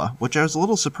Scala, which I was a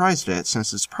little surprised at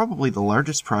since it's probably the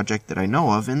largest project that I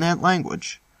know of in that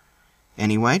language.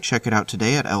 Anyway, check it out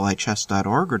today at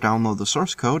lichess.org or download the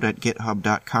source code at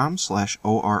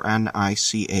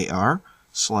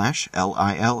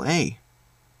github.com/ornicar/LILA.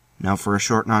 Now for a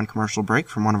short non-commercial break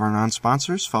from one of our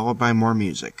non-sponsors, followed by more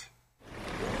music.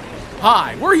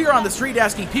 Hi, we're here on the street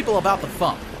asking people about the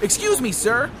Fump. Excuse me,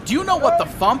 sir, do you know what the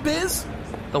Fump is?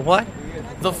 The what?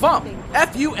 The Fump.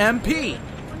 F-U-M-P.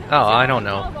 Oh, I don't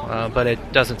know, but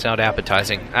it doesn't sound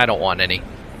appetizing. I don't want any.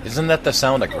 Isn't that the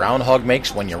sound a groundhog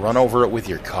makes when you run over it with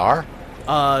your car?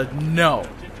 No.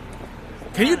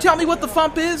 Can you tell me what the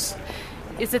Fump is?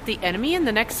 Is it the enemy in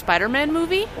the next Spider-Man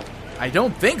movie? I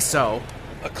don't think so.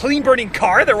 A clean-burning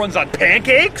car that runs on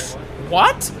pancakes?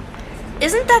 What?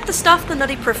 Isn't that the stuff the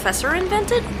Nutty Professor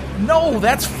invented? No,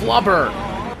 that's flubber.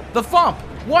 The Fump.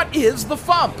 What is the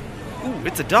Fump? Ooh,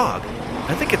 it's a dog.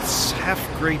 I think it's half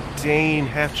Great Dane,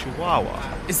 half Chihuahua.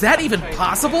 Is that even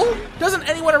possible? Doesn't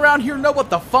anyone around here know what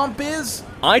the Fump is?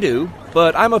 I do,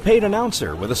 but I'm a paid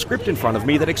announcer with a script in front of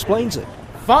me that explains it.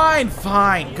 Fine.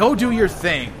 Go do your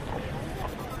thing.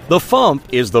 The Fump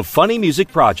is the Funny Music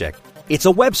Project. It's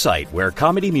a website where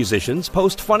comedy musicians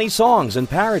post funny songs and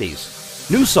parodies.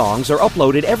 New songs are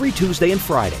uploaded every Tuesday and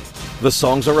Friday. The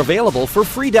songs are available for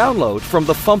free download from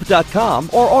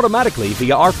thefump.com or automatically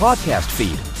via our podcast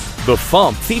feed. The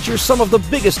Fump features some of the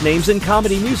biggest names in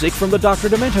comedy music from the Dr.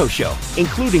 Demento Show,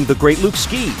 including the great Luke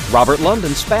Ski, Robert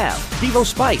London Spav, Devo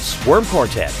Spice, Worm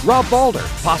Quartet, Rob Balder,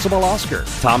 Possible Oscar,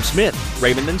 Tom Smith,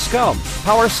 Raymond and Scum,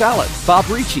 Power Salad, Bob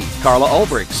Ricci, Carla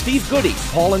Ulbrich, Steve Goody,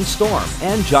 Paul and Storm,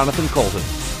 and Jonathan Colton.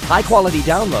 High-quality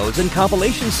downloads and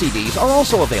compilation CDs are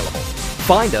also available.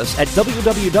 Find us at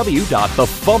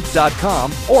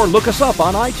www.thefump.com or look us up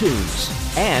on iTunes.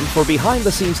 And for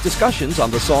behind-the-scenes discussions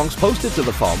on the songs posted to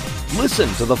The Fump,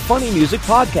 listen to the Funny Music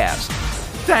Podcast.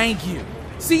 Thank you.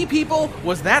 See, people?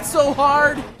 Was that so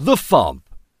hard? The Fump.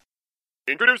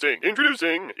 Introducing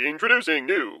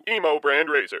new Emo brand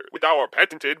razor. With our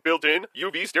patented built-in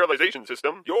UV sterilization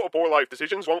system, your poor life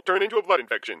decisions won't turn into a blood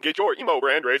infection. Get your Emo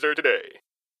brand razor today.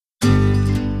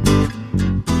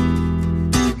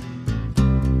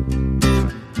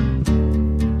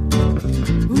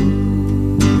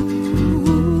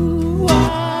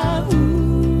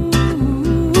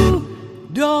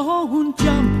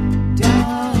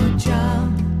 Don't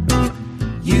jump,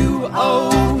 you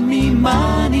owe me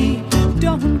money.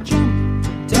 Don't jump,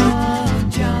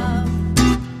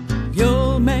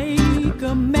 you'll make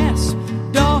a mess.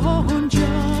 Don't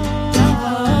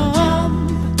jump,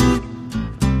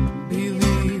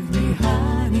 believe me,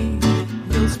 honey,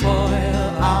 you'll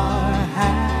spoil our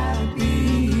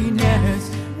happiness.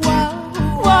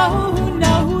 Whoa,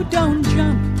 no, don't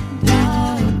jump.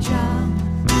 Don't jump.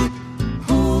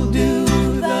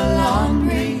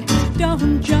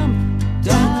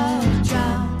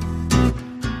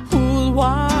 Who'll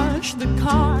wash the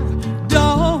car?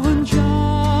 Don't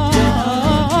jump.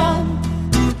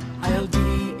 I'll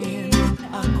be in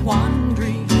a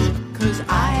quandary, 'cause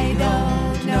I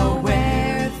don't know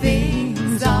where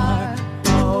things are.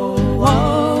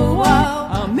 Oh,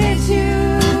 I'll miss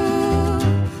you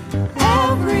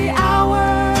every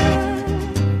hour.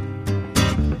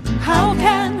 How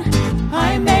can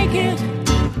I make it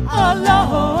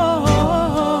alone?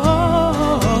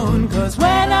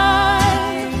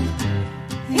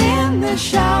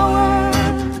 Shower.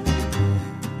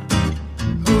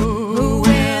 Who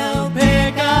will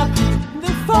pick up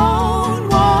the phone?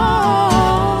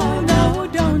 Whoa, no,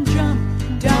 don't jump.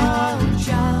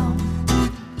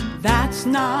 That's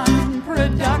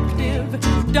non-productive.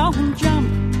 destructive. Don't jump,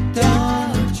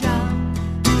 don't jump.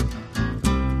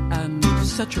 And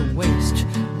such a waste.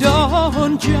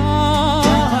 Don't jump.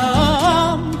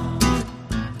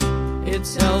 It's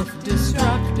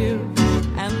self-destructive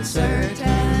and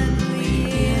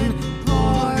certainly in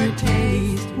poor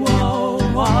taste. Whoa,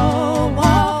 whoa,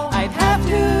 whoa. I'd have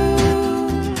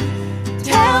to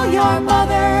tell your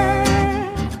mother.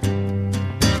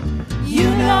 You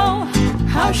know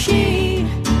how she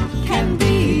can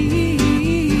be.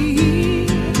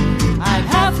 I'd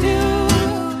have to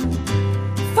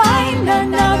find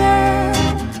another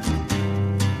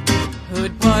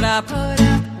who'd put up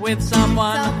with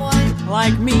someone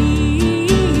like me.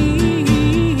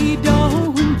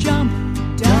 Don't jump,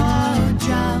 don't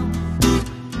jump.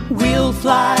 We'll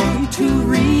fly to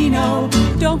Reno.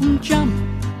 Don't jump,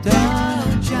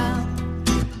 don't jump.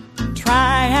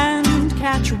 Try and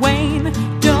catch Wayne.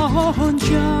 Don't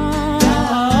jump.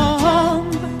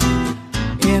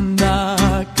 In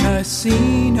the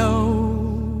casino,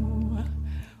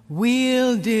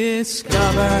 we'll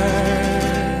discover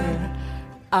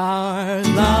our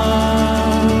love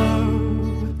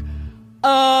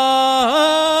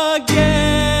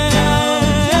again.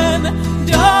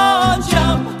 Don't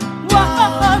jump.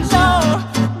 Whoa, no.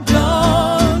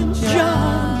 Don't jump.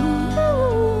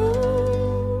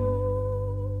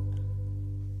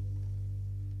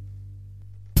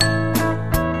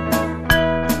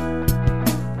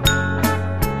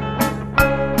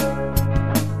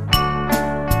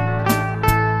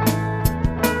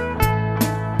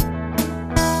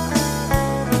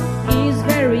 It's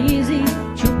very easy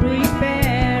to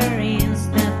prepare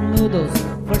instant noodles.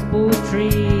 First put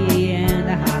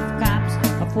 3.5 cups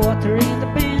of water in the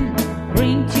pan.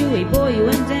 Bring to a boil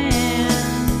and then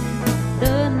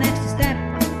the next step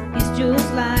is to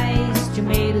slice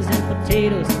tomatoes and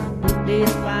potatoes. Put the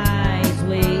spice,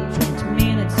 wait 20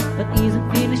 minutes, but isn't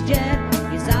finished yet.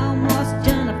 It's almost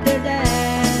done after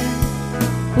that.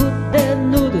 Put the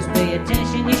noodles, pay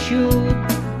attention, you should.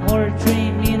 More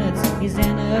 3 minutes is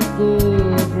enough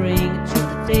good. Bring it to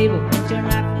the table and turn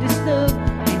up the stove,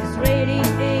 and it's ready,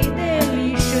 a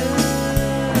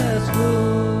delicious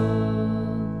food.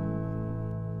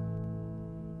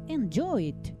 Enjoy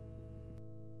it.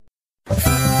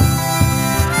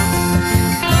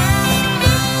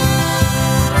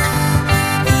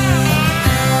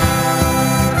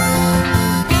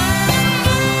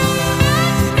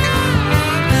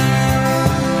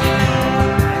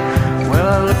 Well, I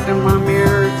looked in my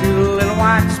mirror through the little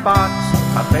white spots.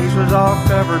 My face was all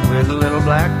covered with little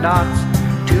black dots.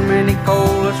 Too many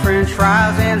colas, french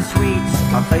fries, and sweets.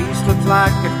 My face looks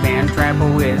like it's been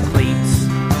trampled with cleats.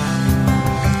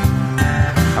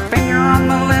 A finger on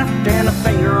the left and a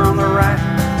finger on the right.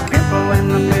 Pimple in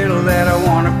the middle that I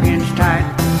want to pinch tight.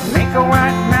 Make a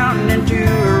white mountain into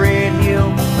a red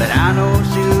hill, but I know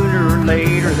sooner or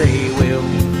later they will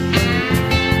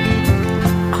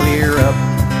clear up.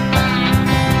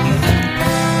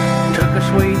 Took a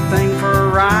sweet thing for a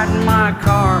ride in my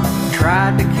car.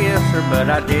 Tried to kiss her, but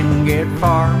I didn't get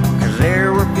far, 'cause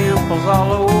there were pimples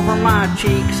all over my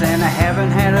cheeks, and I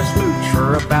haven't had a smooch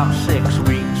for about 6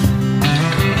 weeks.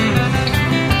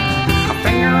 A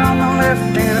finger on the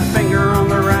left and a finger on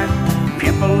the right.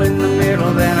 Pimple in the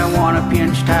middle that I want to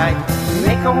pinch tight.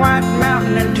 Make a white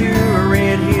mountain into a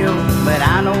red hill, but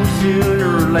I know sooner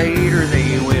or later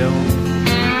they will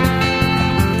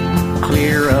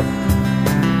clear up.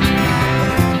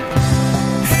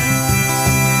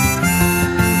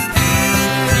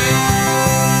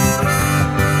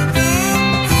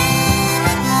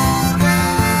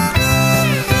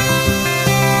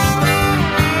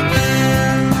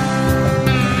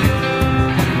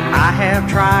 I've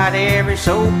tried every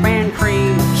soap and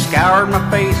cream, scoured my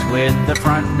face with the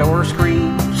front door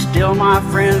screen. Still my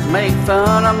friends make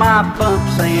fun of my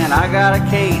bumps, saying I got a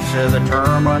case of the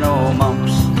terminal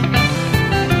mumps.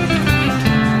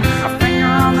 A finger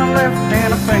on the left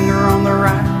and a finger on the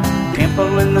right.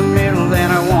 Pimple in the middle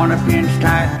that I want to pinch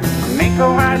tight. Make a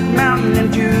white mountain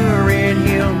into a red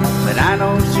hill, but I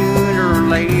know sooner or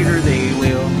later they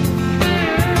will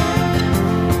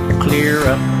clear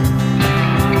up.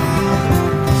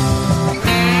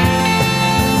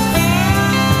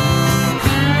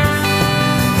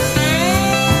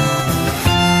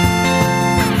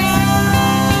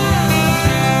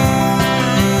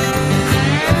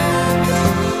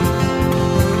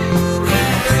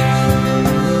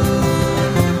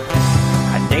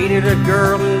 A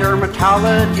girl in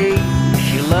dermatology.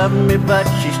 She loved me, but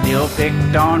she still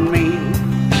picked on me.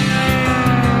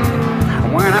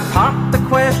 When I popped the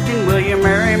question, will you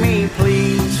marry me,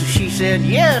 please? She said,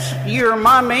 yes, you're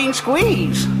my main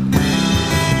squeeze.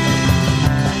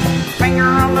 finger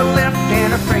on the left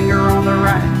and a finger on the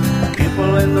right. A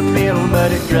pimple in the middle,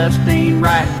 but it just ain't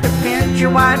right to pinch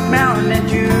your white mountain and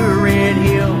your red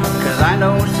hill, 'cause I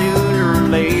know sooner or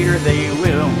later they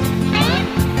will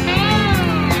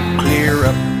clear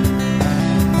up.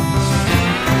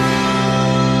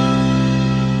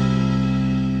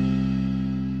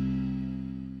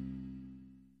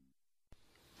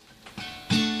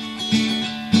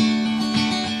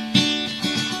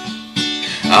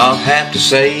 I'll have to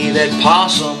say that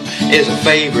possum is a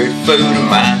favorite food of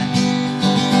mine.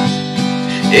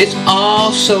 It's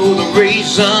also the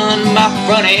reason my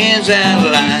front end's out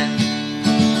of line.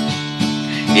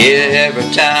 Yeah, every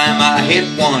time I hit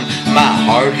one, my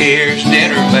heart hears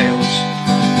dinner bells.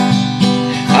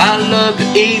 I love to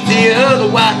eat the other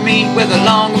white meat with a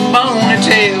long bony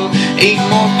tail. Eat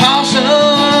more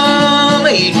possum,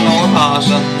 eat more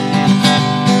possum.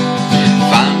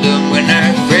 Find them when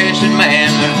they're fresh and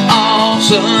man, they're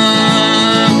awesome.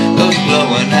 Those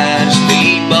glowing eyes,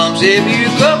 speed bumps, if you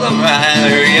cook them right,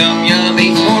 they're yum yum.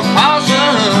 Eat more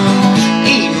possum,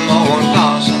 eat more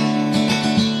possum.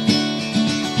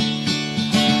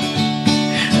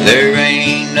 There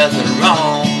ain't nothing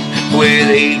wrong with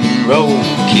eating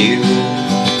roadkill.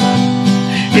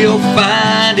 You'll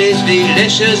find it's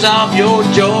delicious off your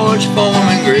George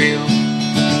Foreman grill.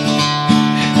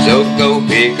 So go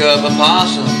pick up a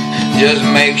possum, just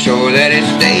make sure that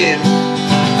it's dead.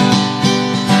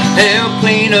 Help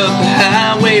clean up the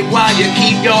highway while you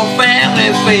keep your family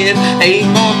fed. Eat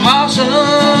more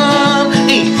possum,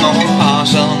 eat more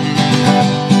possum.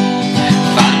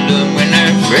 Find them when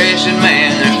they're fresh and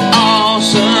man, they're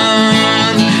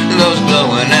awesome. Those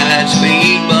glowing-eyed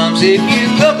speed bumps, if you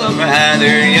cook them right,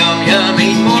 they're yum yum.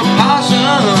 Eat more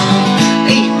possum,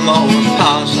 eat more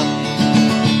possum.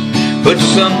 Put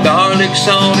some garlic,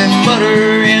 salt, and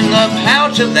butter in the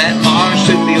pouch of that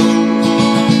marsupial.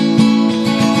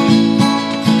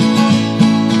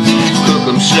 Cook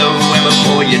them slow, and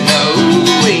before you know,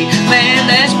 man,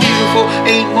 that's beautiful.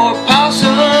 Eat more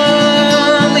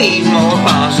possum, eat more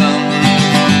possum.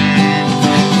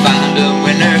 Find them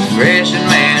when they're fresh and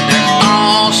man, they're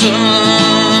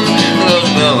awesome. Those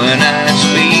glowing-eyed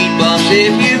speed bumps,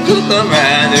 if you cook them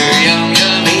right, they're yum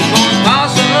yum. Eat more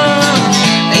possum,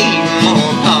 eat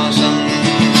more possum.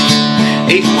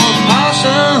 Eat more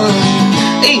possum,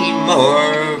 eat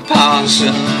more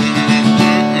possum.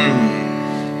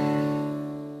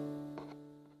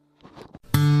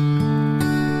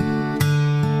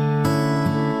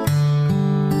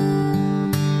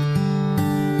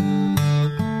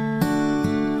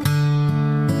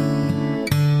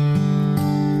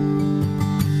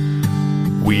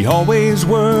 We always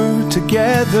were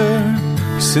together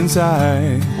since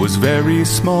I was very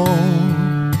small.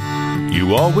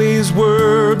 You always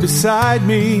were beside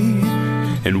me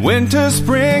in winter,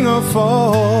 spring, or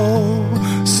fall.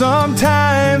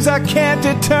 Sometimes I can't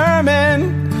determine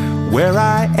where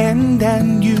I end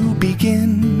and you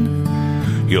begin.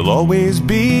 You'll always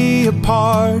be a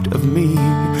part of me.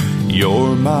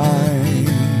 You're my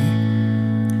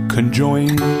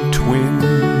conjoined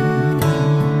twin.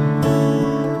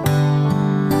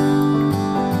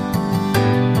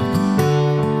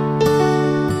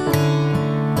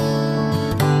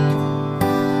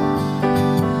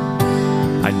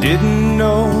 Didn't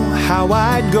know how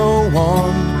I'd go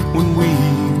on when we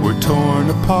were torn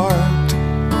apart.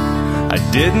 I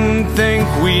didn't think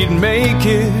we'd make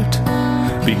it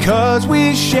because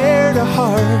we shared a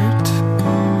heart.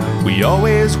 We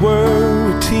always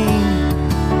were a team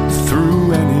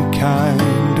through any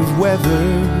kind of weather.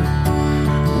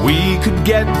 We could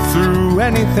get through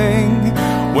anything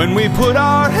when we put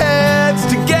our heads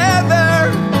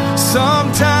together.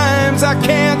 Sometimes I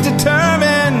can't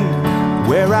determine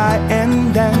where I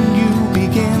end and you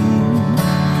begin.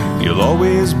 You'll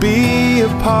always be a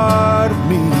part of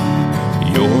me.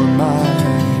 You're my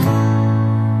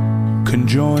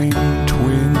conjoined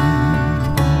twin.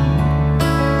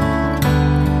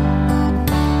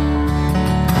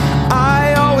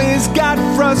 I always got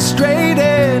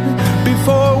frustrated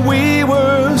before we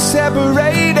were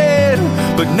separated,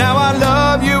 but now I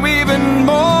love you even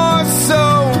more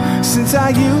so, since I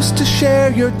used to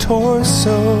share your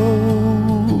torso.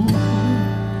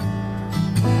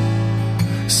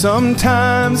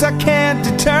 Sometimes I can't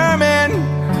determine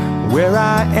where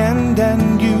I end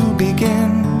and you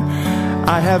begin.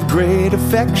 I have great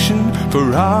affection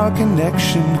for our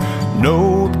connection,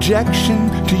 no objection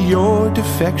to your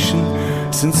defection,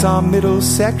 since our middle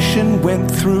section went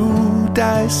through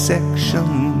dissection.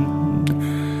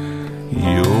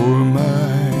 You're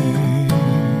my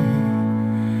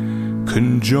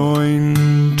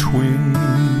conjoined twin.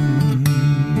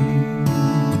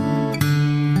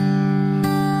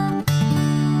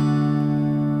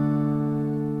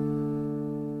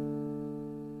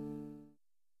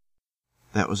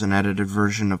 That was an edited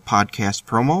version of Podcast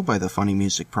Promo by the Funny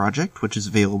Music Project, which is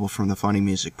available from the Funny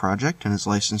Music Project and is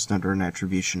licensed under an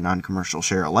Attribution Non-Commercial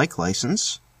Share-alike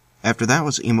license. After that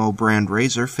was Emo Brand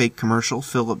Razor Fake Commercial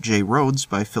Philip J. Rhodes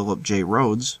by Philip J.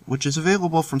 Rhodes, which is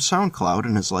available from SoundCloud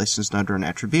and is licensed under an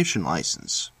Attribution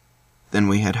license. Then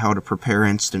we had How to Prepare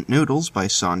Instant Noodles by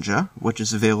Sonja, which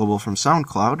is available from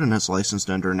SoundCloud and is licensed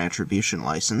under an Attribution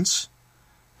license.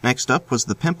 Next up was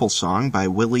The Pimple Song by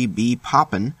Willie B.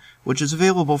 Poppin, which is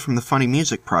available from the Funny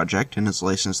Music Project and is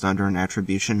licensed under an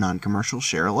Attribution Non-Commercial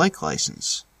Share-alike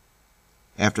license.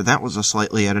 After that was a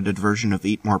slightly edited version of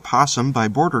Eat More Possum by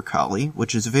Border Collie,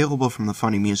 which is available from the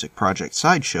Funny Music Project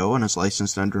Sideshow and is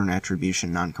licensed under an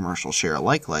Attribution Non-Commercial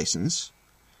Share-alike license.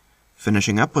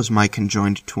 Finishing up was My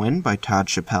Conjoined Twin by Todd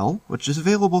Chappelle, which is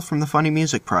available from the Funny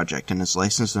Music Project and is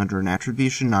licensed under an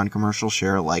Attribution Non-Commercial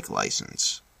Share-alike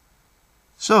license.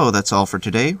 So, that's all for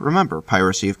today. Remember,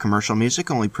 piracy of commercial music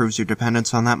only proves your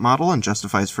dependence on that model and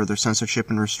justifies further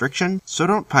censorship and restriction, so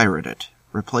don't pirate it.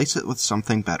 Replace it with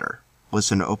something better.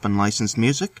 Listen to open licensed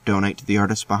music, donate to the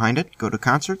artists behind it, go to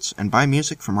concerts, and buy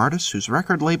music from artists whose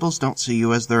record labels don't see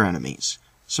you as their enemies.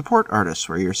 Support artists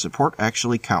where your support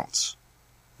actually counts.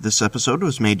 This episode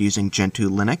was made using Gentoo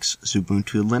Linux,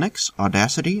 Xubuntu Linux,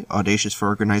 Audacity, Audacious for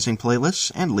organizing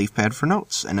playlists, and LeafPad for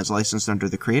notes, and is licensed under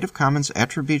the Creative Commons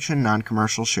Attribution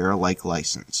Non-Commercial Share-alike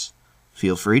license.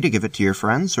 Feel free to give it to your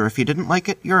friends, or if you didn't like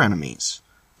it, your enemies.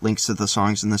 Links to the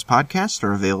songs in this podcast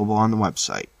are available on the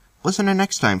website. Listen in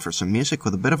next time for some music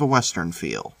with a bit of a Western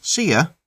feel. See ya!